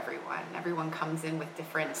ground for everyone. Everyone comes in with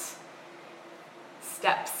different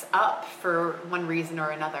steps up for one reason or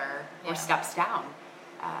another, or steps down.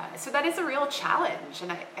 So that is a real challenge.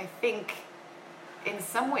 And I think in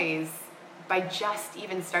some ways, by just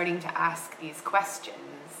even starting to ask these questions,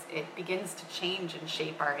 it begins to change and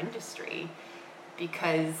shape our industry,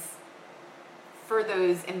 because for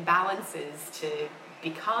those imbalances to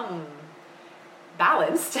become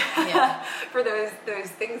balanced, for those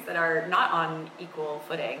things that are not on equal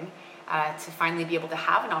footing, to finally be able to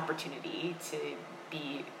have an opportunity to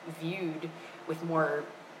be viewed with more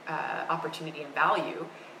opportunity and value,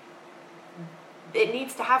 it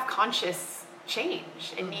needs to have conscious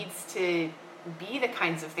change. It needs to be the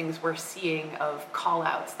kinds of things we're seeing of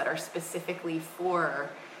call-outs that are specifically for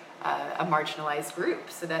a marginalized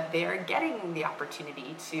group, so that they are getting the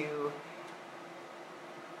opportunity to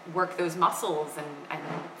work those muscles and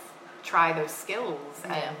try those skills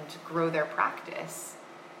and grow their practice.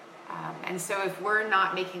 And so if we're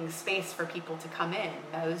not making space for people to come in,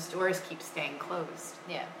 those doors keep staying closed.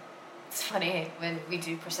 Yeah. It's funny, when we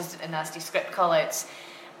do persistent and nasty script call-outs,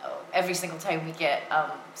 every single time we get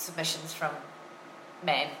submissions from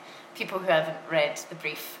men, people who haven't read the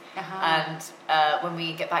brief, and when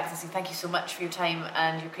we get back to them and say, thank you so much for your time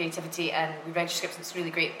and your creativity, and we read your scripts and it's really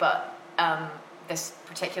great, but this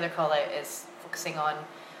particular call-out is focusing on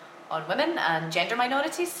women and gender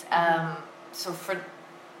minorities. So for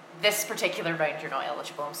this particular round, you're not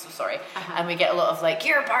eligible, I'm so sorry. And we get a lot of like,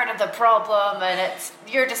 you're part of the problem, and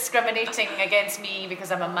you're discriminating against me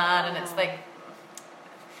because I'm a man, and it's like,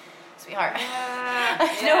 sweetheart.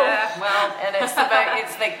 Well, and it's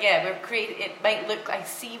like, it might look, I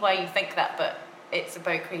see why you think that, but it's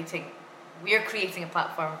about we're creating a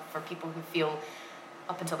platform for people who feel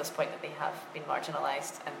up until this point that they have been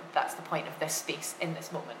marginalized, and that's the point of this space in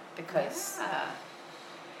this moment, because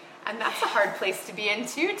and that's a hard place to be in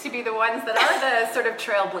too, to be the ones that are the sort of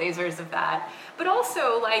trailblazers of that. But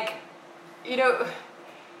also, like, you know,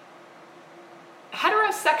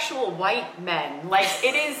 heterosexual white men, like,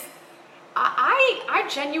 it is, I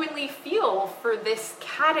genuinely feel for this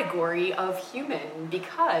category of human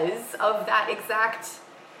because of that exact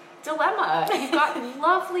dilemma. You've got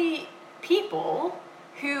lovely people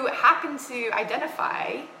who happen to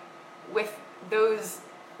identify with those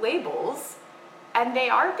labels, and they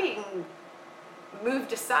are being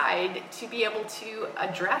moved aside to be able to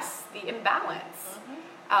address the imbalance.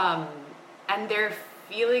 And they're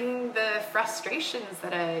feeling the frustrations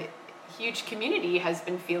that a huge community has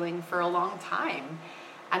been feeling for a long time.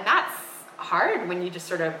 And that's hard when you just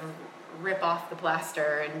sort of rip off the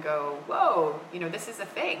plaster and go, whoa, you know, this is a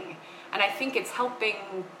thing. And I think it's helping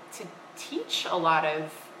to teach a lot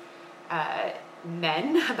of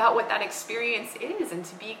men about what that experience is, and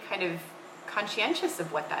to be kind of conscientious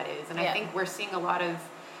of what that is. And I think we're seeing a lot of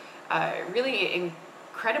really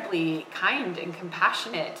incredibly kind and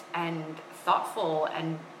compassionate and thoughtful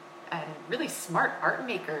and really smart art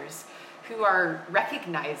makers who are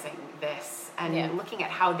recognizing this and looking at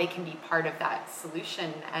how they can be part of that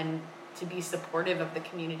solution and to be supportive of the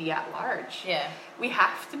community at large. We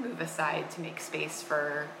have to move aside to make space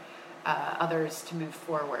for others to move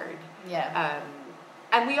forward.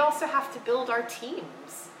 And we also have to build our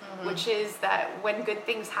teams, which is that when good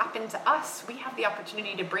things happen to us, we have the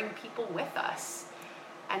opportunity to bring people with us.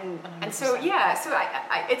 And so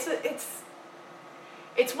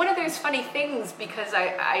it's one of those funny things, because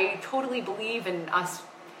I totally believe in us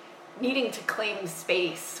needing to claim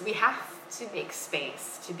space. We have to make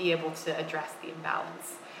space to be able to address the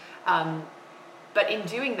imbalance. But in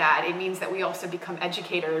doing that, it means that we also become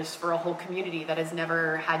educators for a whole community that has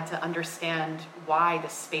never had to understand why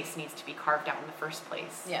this space needs to be carved out in the first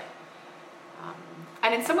place.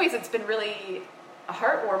 And in some ways, it's been really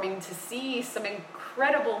heartwarming to see some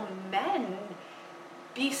incredible men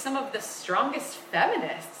be some of the strongest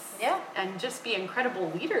feminists, and just be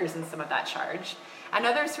incredible leaders in some of that charge, and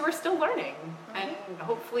others who are still learning. And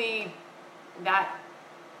hopefully that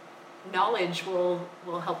knowledge will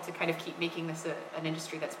help to kind of keep making this an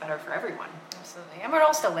industry that's better for everyone. Absolutely. And we're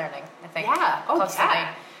all still learning, I think. Constantly.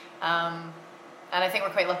 And I think we're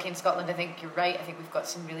quite lucky in Scotland. I think you're right. I think we've got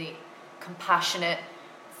some really compassionate,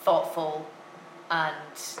 thoughtful, and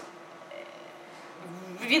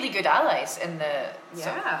really good allies in the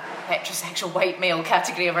sort of heterosexual white male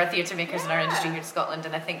category of our theatre makers in our industry here in Scotland.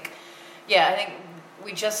 And I think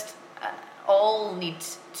we just all need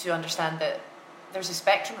to understand that there's a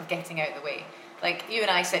spectrum of getting out of the way. Like, you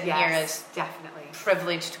and I sitting here as definitely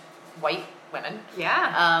privileged white women.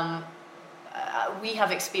 We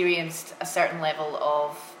have experienced a certain level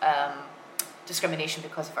of discrimination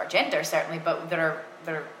because of our gender, certainly, but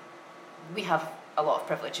we have a lot of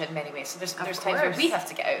privilege in many ways. So there's times where we have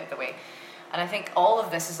to get out of the way. And I think all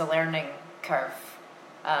of this is a learning curve,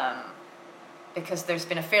 because there's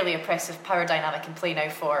been a fairly oppressive power dynamic in play now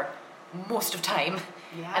for most of time.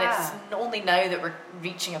 Yeah. And it's only now that we're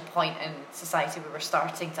reaching a point in society where we're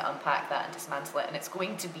starting to unpack that and dismantle it, and it's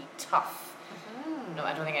going to be tough. No,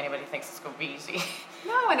 I don't think anybody thinks it's going to be easy.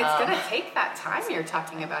 No, and it's going to take that time you're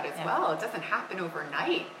talking about as well. It doesn't happen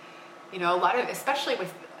overnight. You know, especially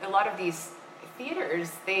with a lot of these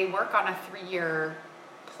theaters, they work on a 3-year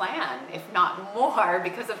plan, if not more,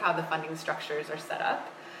 because of how the funding structures are set up,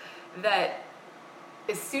 that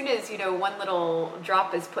as soon as, you know, one little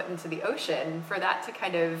drop is put into the ocean, for that to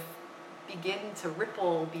kind of begin to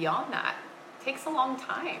ripple beyond that takes a long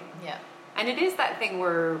time. Yeah. And it is that thing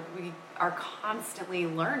where we are constantly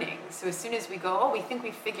learning. So as soon as we go, oh, we think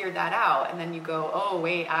we figured that out, and then you go, oh,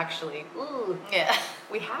 wait, actually,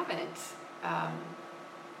 we haven't.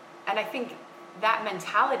 And I think that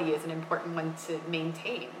mentality is an important one to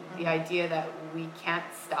maintain. The idea that we can't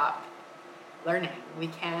stop learning. We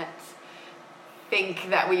can't think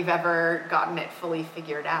that we've ever gotten it fully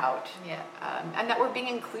figured out. Yeah. And that we're being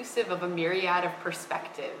inclusive of a myriad of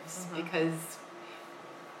perspectives, because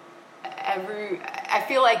I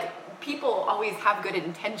feel like people always have good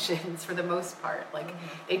intentions for the most part. Like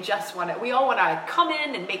we all want to come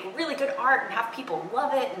in and make really good art and have people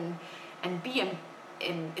love it and be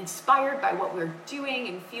inspired by what we're doing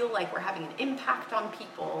and feel like we're having an impact on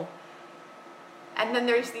people. And then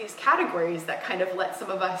there's these categories that kind of let some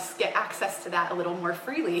of us get access to that a little more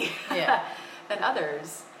freely than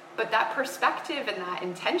others. But that perspective and that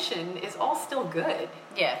intention is all still good.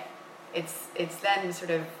 Yeah. It's then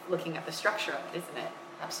sort of looking at the structure of it, isn't it?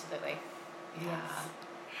 Absolutely. Yeah.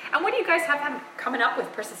 And what do you guys have coming up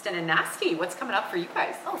with Persistent and Nasty? What's coming up for you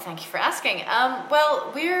guys? Oh, thank you for asking.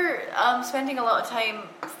 Well, we're spending a lot of time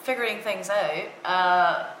figuring things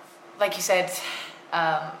out. Like you said,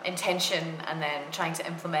 intention and then trying to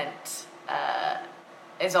implement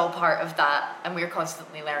is all part of that, and we're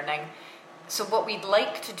constantly learning. So what we'd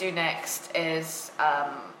like to do next is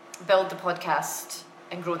build the podcast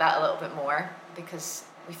and grow that a little bit more, because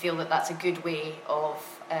we feel that that's a good way of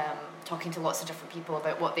talking to lots of different people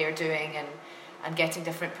about what they're doing and getting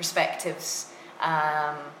different perspectives.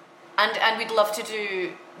 And we'd love to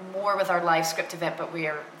do more with our live script event, but we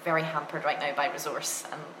are very hampered right now by resource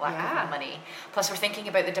and lack of money. Plus, we're thinking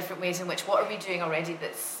about the different ways in which what are we doing already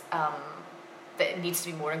that's that it needs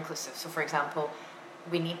to be more inclusive. So, for example,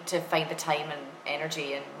 we need to find the time and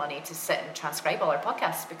energy and money to sit and transcribe all our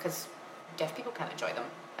podcasts, because deaf people can't enjoy them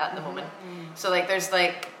at the moment. So there's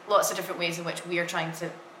lots of different ways in which we are trying to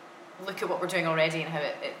look at what we're doing already and how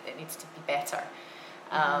it needs to be better.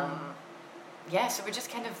 So we're just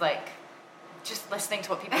kind of just listening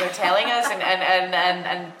to what people are telling us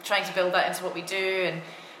and trying to build that into what we do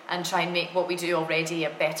and try and make what we do already a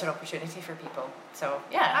better opportunity for people. So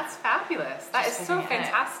that's fabulous. That is so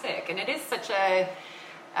fantastic. And it is such a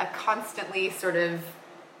constantly sort of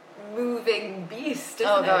moving beast,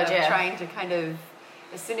 isn't it? Trying to kind of,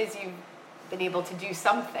 as soon as you've been able to do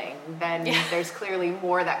something, then there's clearly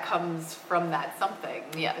more that comes from that something.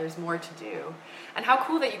 Yeah. There's more to do. And how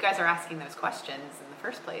cool that you guys are asking those questions in the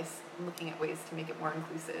first place, looking at ways to make it more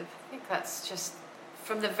inclusive. I think that's just,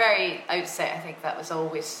 from the very outset, I think that was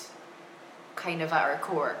always kind of at our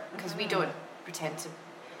core, because we don't pretend to,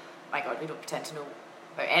 we don't pretend to know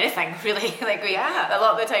about anything, really. A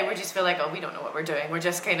lot of the time we just feel like, oh, we don't know what we're doing. We're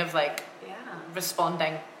just kind of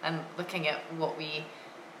responding and looking at what we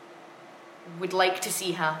would like to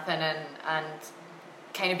see happen and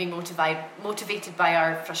kind of being motivated by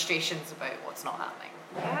our frustrations about what's not happening.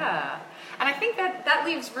 Yeah. And I think that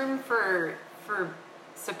leaves room for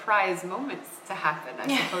surprise moments to happen,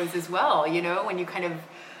 I suppose, as well. You know, when you kind of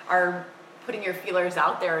are putting your feelers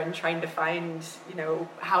out there and trying to find, you know,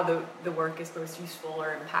 how the work is most useful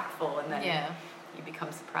or impactful, and then you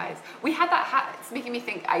become surprised. We had that, it's making me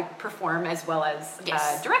think I perform as well as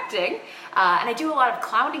directing, and I do a lot of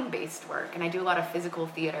clowning-based work, and I do a lot of physical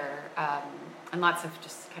theater, and lots of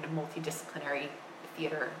just kind of multidisciplinary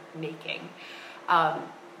theater making.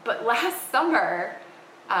 But last summer,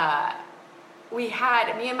 me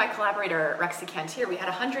and my collaborator, Rexy Cantier, we had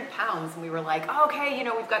 100 pounds, and we were like, oh, okay, you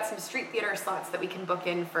know, we've got some street theater slots that we can book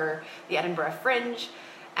in for the Edinburgh Fringe.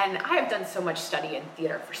 And I have done so much study in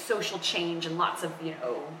theater for social change and lots of, you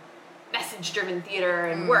know, message-driven theater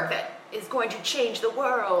and work that is going to change the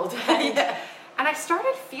world. And I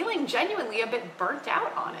started feeling genuinely a bit burnt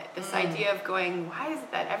out on it. This idea of going, why is it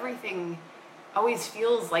that everything always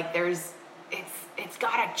feels like it's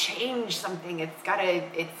got to change something.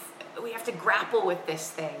 We have to grapple with this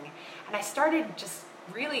thing. And I started just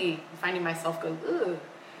really finding myself going, ugh.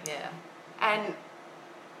 Yeah. And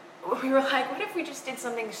we were like, what if we just did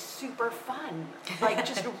something super fun? Like,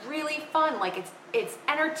 just really fun. Like, it's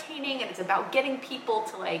entertaining, and it's about getting people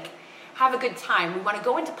to, like, have a good time. We want to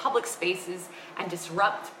go into public spaces and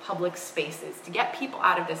disrupt public spaces to get people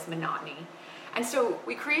out of this monotony. And so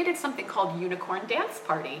we created something called Unicorn Dance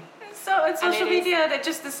Party. So on social media, that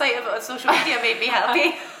just the sight of it on social media made me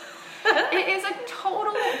happy. It is a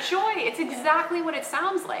total joy. It's exactly what it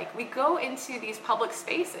sounds like. We go into these public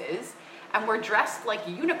spaces and we're dressed like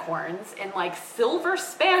unicorns in like silver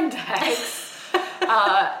spandex.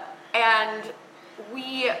 And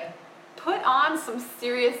we put on some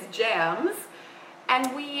serious jams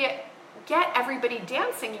and we get everybody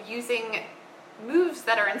dancing using moves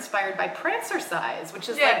that are inspired by Prancercise, which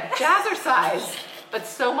is like jazzercise, but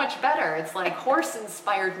so much better. It's like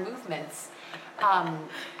horse-inspired movements.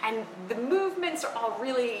 And the movements are all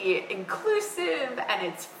really inclusive and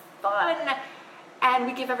it's fun. And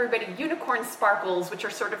we give everybody unicorn sparkles, which are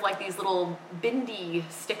sort of like these little bindi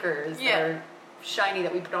stickers that are shiny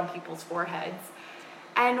that we put on people's foreheads.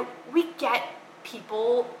 And we get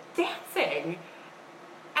people dancing.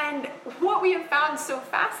 And what we have found so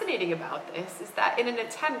fascinating about this is that in an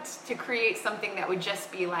attempt to create something that would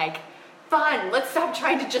just be like, fun, let's stop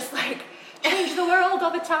trying to just like change the world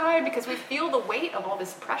all the time, because we feel the weight of all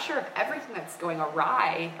this pressure of everything that's going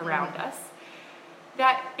awry around us,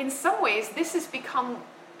 that in some ways this has become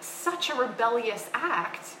such a rebellious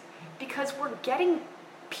act because we're getting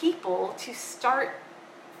people to start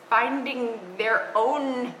finding their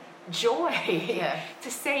own joy, to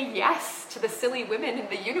say yes to the silly women in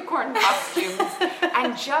the unicorn costumes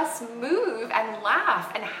and just move and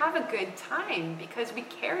laugh and have a good time, because we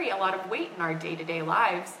carry a lot of weight in our day-to-day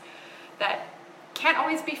lives that can't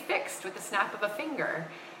always be fixed with the snap of a finger.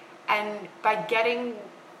 And by getting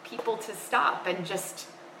people to stop and just,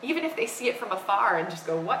 even if they see it from afar and just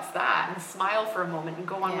go, what's that? And smile for a moment and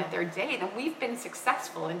go on with their day, then we've been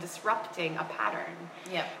successful in disrupting a pattern.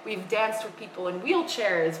 We've danced with people in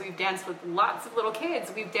wheelchairs. We've danced with lots of little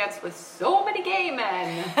kids. We've danced with so many gay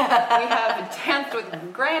men. We have danced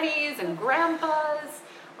with grannies and grandpas,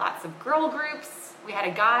 lots of girl groups. We had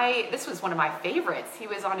a guy, this was one of my favorites. He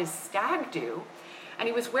was on his stag do, and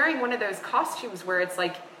he was wearing one of those costumes where it's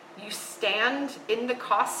like you stand in the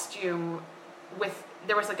costume with,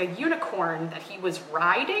 there was like a unicorn that he was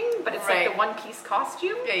riding, but it's like the one-piece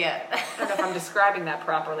costume. I don't know if I'm describing that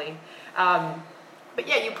properly. But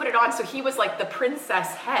yeah, you put it on, so he was like the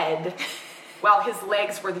princess head, while his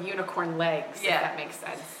legs were the unicorn legs, if that makes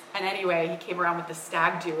sense. And anyway, he came around with the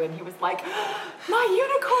stag do, and he was like, my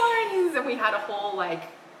unicorns! And we had a whole, like,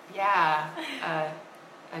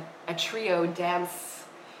 a trio dance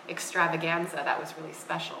extravaganza that was really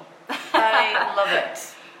special. I love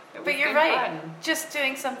it. But you're right. Fun. Just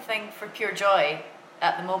doing something for pure joy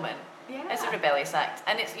at the moment is a rebellious act.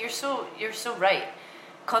 And you're so right.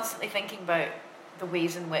 Constantly thinking about the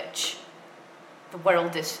ways in which the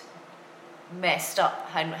world is messed up,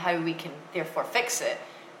 how we can therefore fix it,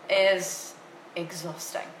 is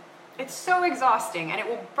exhausting. It's so exhausting, and it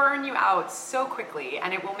will burn you out so quickly,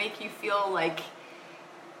 and it will make you feel like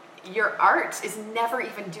your art is never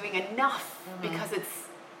even doing enough, because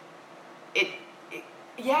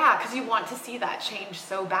because you want to see that change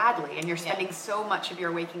so badly, and you're spending so much of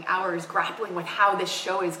your waking hours grappling with how this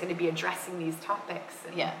show is going to be addressing these topics.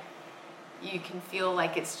 And you can feel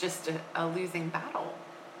like it's just a losing battle.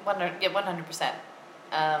 100%.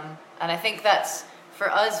 And I think that's,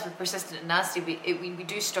 for us with Persistent and Nasty, we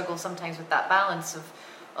do struggle sometimes with that balance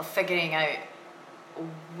of figuring out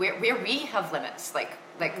where we have limits, like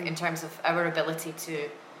in terms of our ability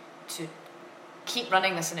to keep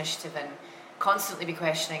running this initiative and constantly be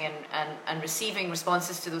questioning and receiving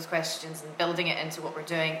responses to those questions and building it into what we're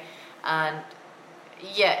doing. And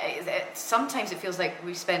sometimes it feels like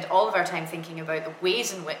we spend all of our time thinking about the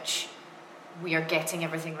ways in which we are getting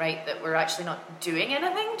everything right, that we're actually not doing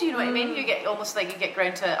anything. Do you know what I mean? You get almost like you get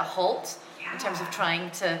ground to a halt in terms of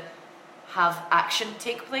trying to have action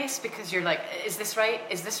take place, because you're like, is this right?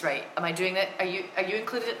 Is this right? Am I doing that? Are you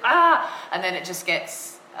included? And then it just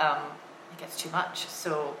gets too much.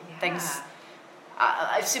 So things.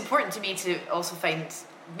 It's important to me to also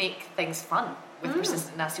make things fun with Persistent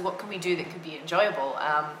and Nasty. What can we do that could be enjoyable?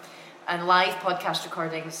 And live podcast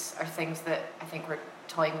recordings are things that I think we're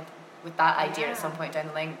toying with that idea at some point down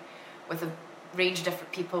the line, with a range of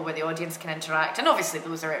different people where the audience can interact. And obviously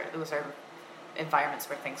those are environments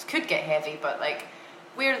where things could get heavy, but like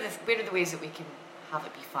where are the ways that we can have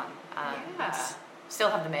it be fun and still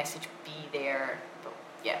have the message be there, but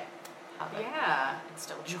have it and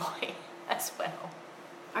still joy as well.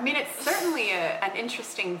 I mean, it's certainly an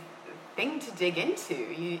interesting thing to dig into.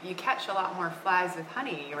 You catch a lot more flies with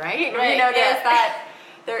honey, right? Right. You know,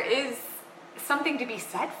 there is something to be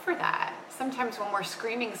said for that. Sometimes when we're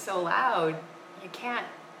screaming so loud, you can't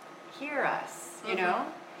hear us, you know?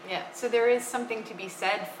 Yeah. So there is something to be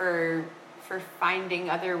said for finding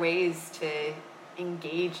other ways to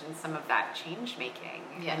engage in some of that change making.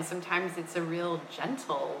 Yeah. And sometimes it's a real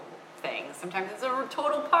gentle thing. Sometimes it's a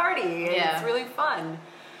total party and it's really fun.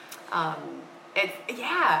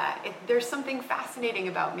 There's something fascinating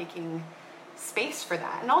about making space for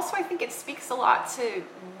that. And also I think it speaks a lot to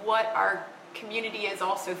what our community is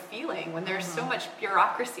also feeling when there's so much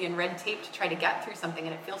bureaucracy and red tape to try to get through something,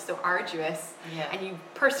 and it feels so arduous, and you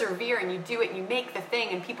persevere and you do it and you make the thing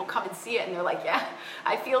and people come and see it and they're like, yeah,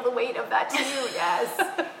 I feel the weight of that too. Yes.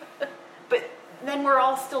 But then we're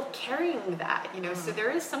all still carrying that, you know. So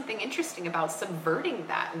there is something interesting about subverting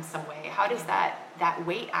that in some way. How does that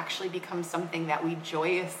weight actually become something that we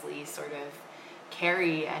joyously sort of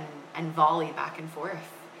carry and volley back and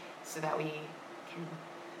forth, so that we can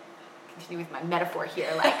continue with my metaphor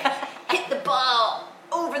here, like hit the ball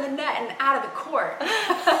over the net and out of the court.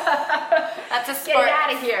 That's a sport. Get it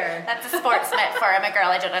out of here. That's a sports metaphor. I'm a girl.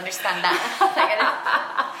 I don't understand that.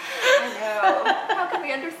 I know. How can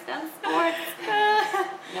we understand sports? No.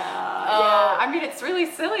 Yeah. I mean, it's really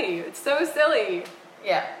silly. It's so silly.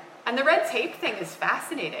 Yeah. And the red tape thing is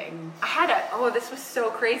fascinating. This was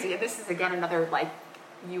so crazy. And this is again another like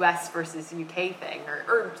US versus UK thing,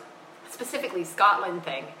 or specifically Scotland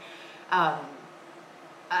thing.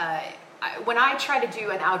 When I try to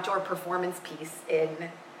do an outdoor performance piece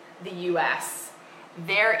in the US,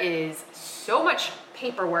 there is so much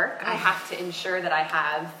paperwork. I have to ensure that I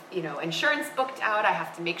have, insurance booked out. I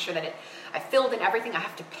have to make sure that I filled in everything. I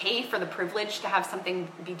have to pay for the privilege to have something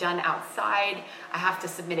be done outside. I have to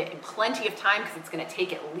submit it in plenty of time because it's going to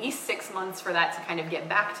take at least 6 months for that to kind of get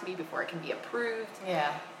back to me before it can be approved.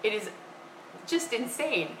 Yeah. It is just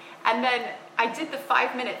insane. And then I did the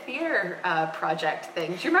 5-minute theater project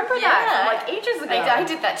thing. Do you remember that? From, like ages ago. I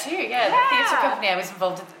did that too. Yeah. The theatre company I was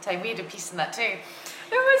involved at the time, we had a piece in that too. It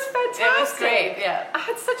was fantastic. It was great. Yeah. I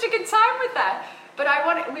had such a good time with that. But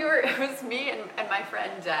it was me and my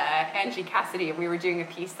friend Angie Cassidy, and we were doing a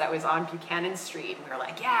piece that was on Buchanan Street, and we were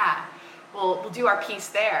like, yeah, we'll do our piece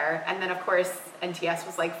there. And then of course NTS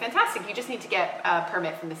was like, fantastic, you just need to get a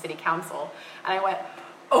permit from the city council. And I went,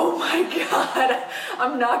 oh my God,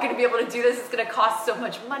 I'm not going to be able to do this. It's going to cost so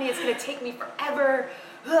much money. It's going to take me forever.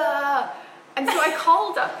 And so I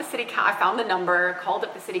called up the city council. I found the number, called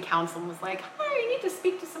up the city council, and was like, hi, I need to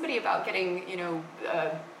speak to somebody about getting,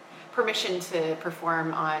 permission to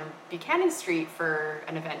perform on Buchanan Street for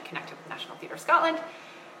an event connected with National Theatre Scotland.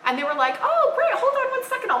 And they were like, oh, great, hold on 1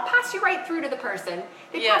 second, I'll pass you right through to the person.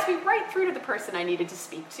 They passed me right through to the person I needed to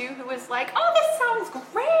speak to, who was like, oh, this sounds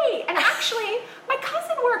great. And actually, my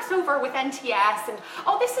cousin works over with NTS, and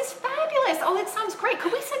oh, this is fabulous. Oh, it sounds great.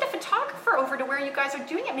 Could we send a photographer over to where you guys are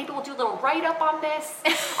doing it? Maybe we'll do a little write-up on this.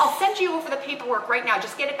 I'll send you over the paperwork right now.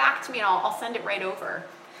 Just get it back to me, and I'll send it right over.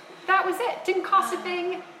 That was it. Didn't cost a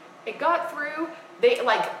thing. It got through. They,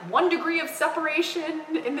 1 degree of separation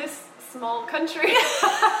in this small country. And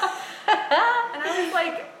I was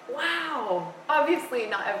like, wow. Obviously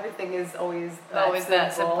not everything is always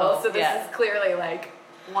that simple. So this is clearly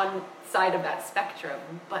one side of that spectrum.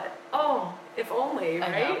 But if only,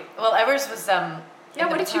 right? Well, ours was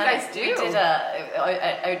what did you guys do? We did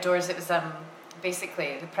outdoors. It was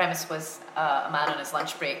basically the premise was a man on his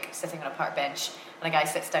lunch break sitting on a park bench, and a guy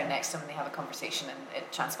sits down next to him and they have a conversation, and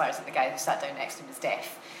it transpires that the guy who sat down next to him is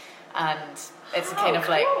deaf. And it's a kind of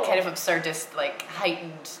absurdist,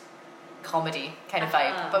 heightened comedy kind of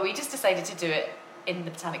vibe. But we just decided to do it in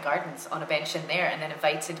the Botanic Gardens on a bench in there, and then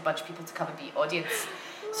invited a bunch of people to come and be audience.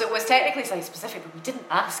 So it was technically site specific, but we didn't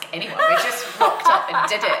ask anyone. We just rocked up and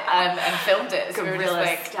did it and filmed it. So we were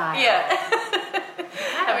just style.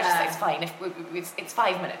 And we're just like, it's fine. It's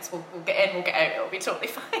 5 minutes. We'll get in, we'll get out. It'll be totally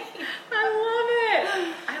fine.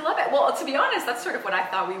 I love it. Well, to be honest, that's sort of what I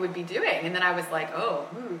thought we would be doing. And then I was like,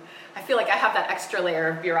 I feel like I have that extra layer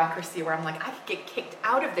of bureaucracy where I'm like, I could get kicked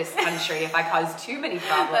out of this country if I cause too many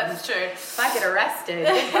problems. That's true. If I get arrested,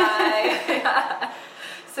 goodbye.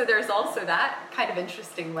 So there's also that kind of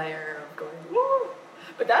interesting layer of going, woo.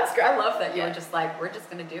 But that's great. I love that you were just like, we're just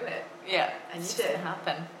going to do it. Yeah. And it's you did. Going to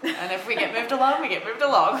happen. And if we get moved along, we get moved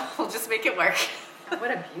along. We'll just make it work.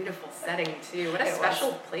 What a beautiful setting, too. What a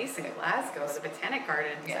special place in Glasgow. The Botanic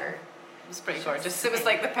Gardens are... It was pretty gorgeous. It was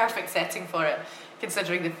the perfect setting for it,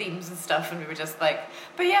 considering the themes and stuff, and we were just but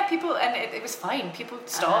yeah, people, and it was fine. People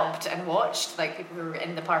stopped and watched, people who were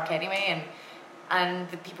in the park anyway, and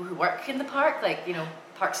the people who work in the park,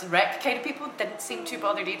 Parks and Rec kind of people didn't seem too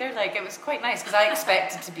bothered either. Like, it was quite nice, because I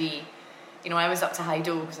expected to be, I was up to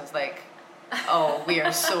Heido, because I was like, oh, we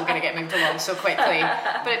are so going to get moved along so quickly.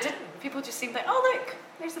 But it didn't. People just seemed like, oh, look,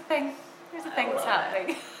 there's a thing. There's a thing that's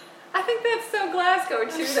happening. I think that's so Glasgow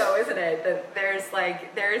too, though, isn't it? That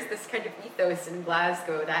there's this kind of ethos in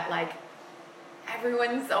Glasgow that, like,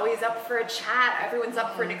 everyone's always up for a chat, everyone's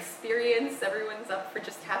up for an experience, everyone's up for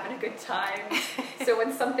just having a good time. So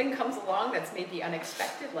when something comes along that's maybe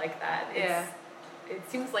unexpected like that, it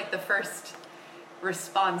seems like the first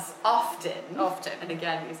response often, and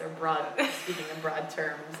again, these are speaking in broad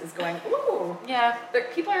terms, is going, ooh, yeah,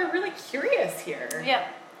 people are really curious here. Yeah.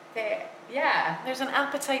 There's an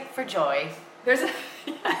appetite for joy.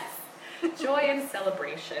 Joy and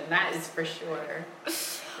celebration, that is for sure.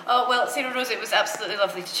 Oh, well, Sarah Rose, it was absolutely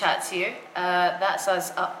lovely to chat to you. That's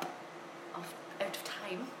us out of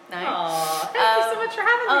time now. Aww, thank you so much for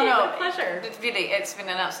having me. What a pleasure. Really, it's been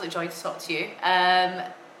an absolute joy to talk to you.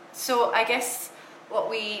 So I guess what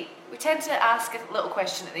we tend to ask a little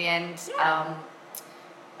question at the end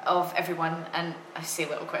of everyone, and I say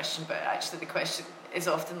little question, but actually the question is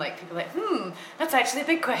often like, people are like, that's actually a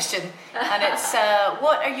big question. And it's,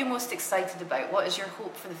 what are you most excited about? What is your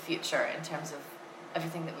hope for the future in terms of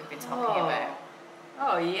everything that we've been talking about?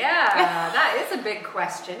 Oh yeah, that is a big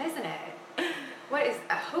question, isn't it? What is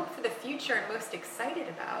a hope for the future and most excited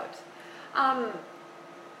about? I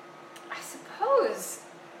suppose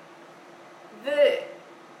the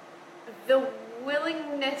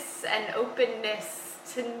willingness and openness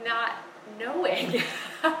to not knowing.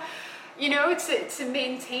 To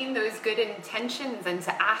maintain those good intentions and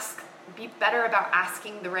to be better about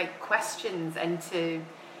asking the right questions, and to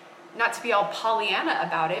not to be all Pollyanna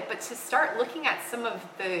about it, but to start looking at some of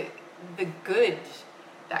the good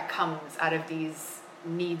that comes out of these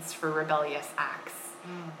needs for rebellious acts.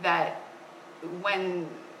 That when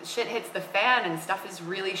shit hits the fan and stuff is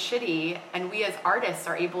really shitty, and we as artists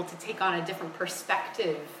are able to take on a different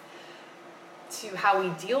perspective to how we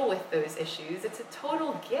deal with those issues, it's a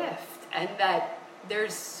total gift. And that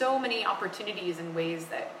there's so many opportunities and ways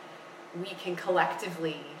that we can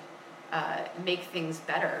collectively make things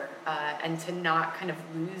better, and to not kind of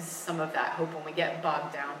lose some of that hope when we get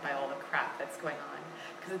bogged down by all the crap that's going on,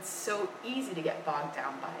 because it's so easy to get bogged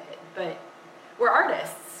down by it. But we're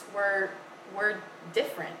artists, we're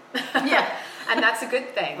different, and that's a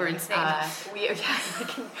good thing. We're insane. We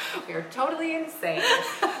are totally insane,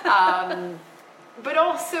 but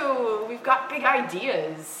also we've got big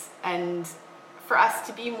ideas, and for us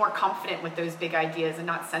to be more confident with those big ideas and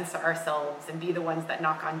not censor ourselves and be the ones that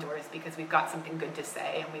knock on doors because we've got something good to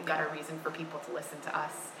say and we've got a reason for people to listen to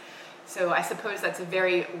us. So I suppose that's a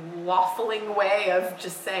very waffling way of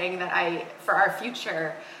just saying that for our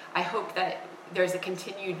future, I hope that there's a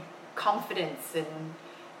continued confidence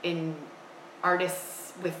in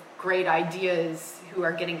artists with great ideas who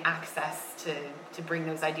are getting access to bring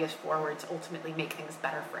those ideas forward to ultimately make things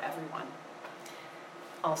better for everyone.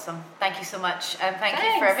 Awesome. Thank you so much. And thank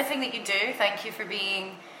you for everything that you do. Thank you for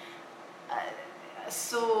being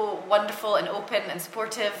so wonderful and open and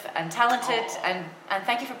supportive and talented. And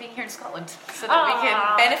thank you for being here in Scotland so that we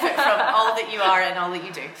can benefit from all that you are and all that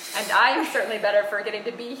you do. And I'm certainly better for getting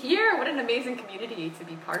to be here. What an amazing community to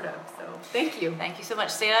be part of. So thank you. Thank you so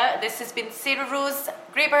much, Sarah. This has been Sarah Rose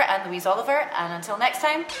Graeber and Louise Oliver. And until next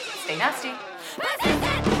time, stay nasty.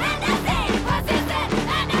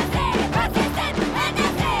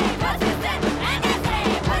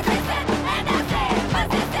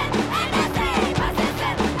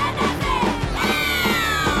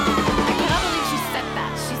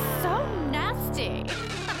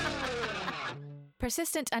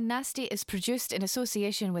 Persistent and Nasty is produced in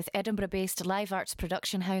association with Edinburgh-based live arts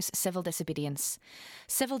production house Civil Disobedience.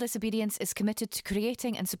 Civil Disobedience is committed to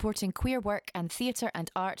creating and supporting queer work and theatre and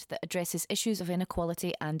art that addresses issues of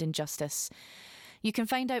inequality and injustice. You can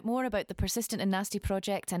find out more about the Persistent and Nasty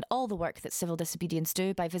project and all the work that Civil Disobedience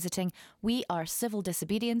do by visiting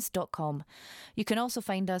wearecivildisobedience.com. You can also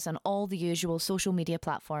find us on all the usual social media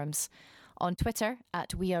platforms. On Twitter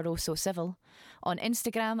 @WeAreOhSoCivil, on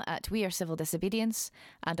Instagram @WeAreCivilDisobedience,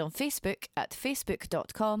 and on Facebook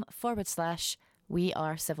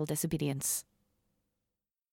 @facebook.com/WeAreCivilDisobedience.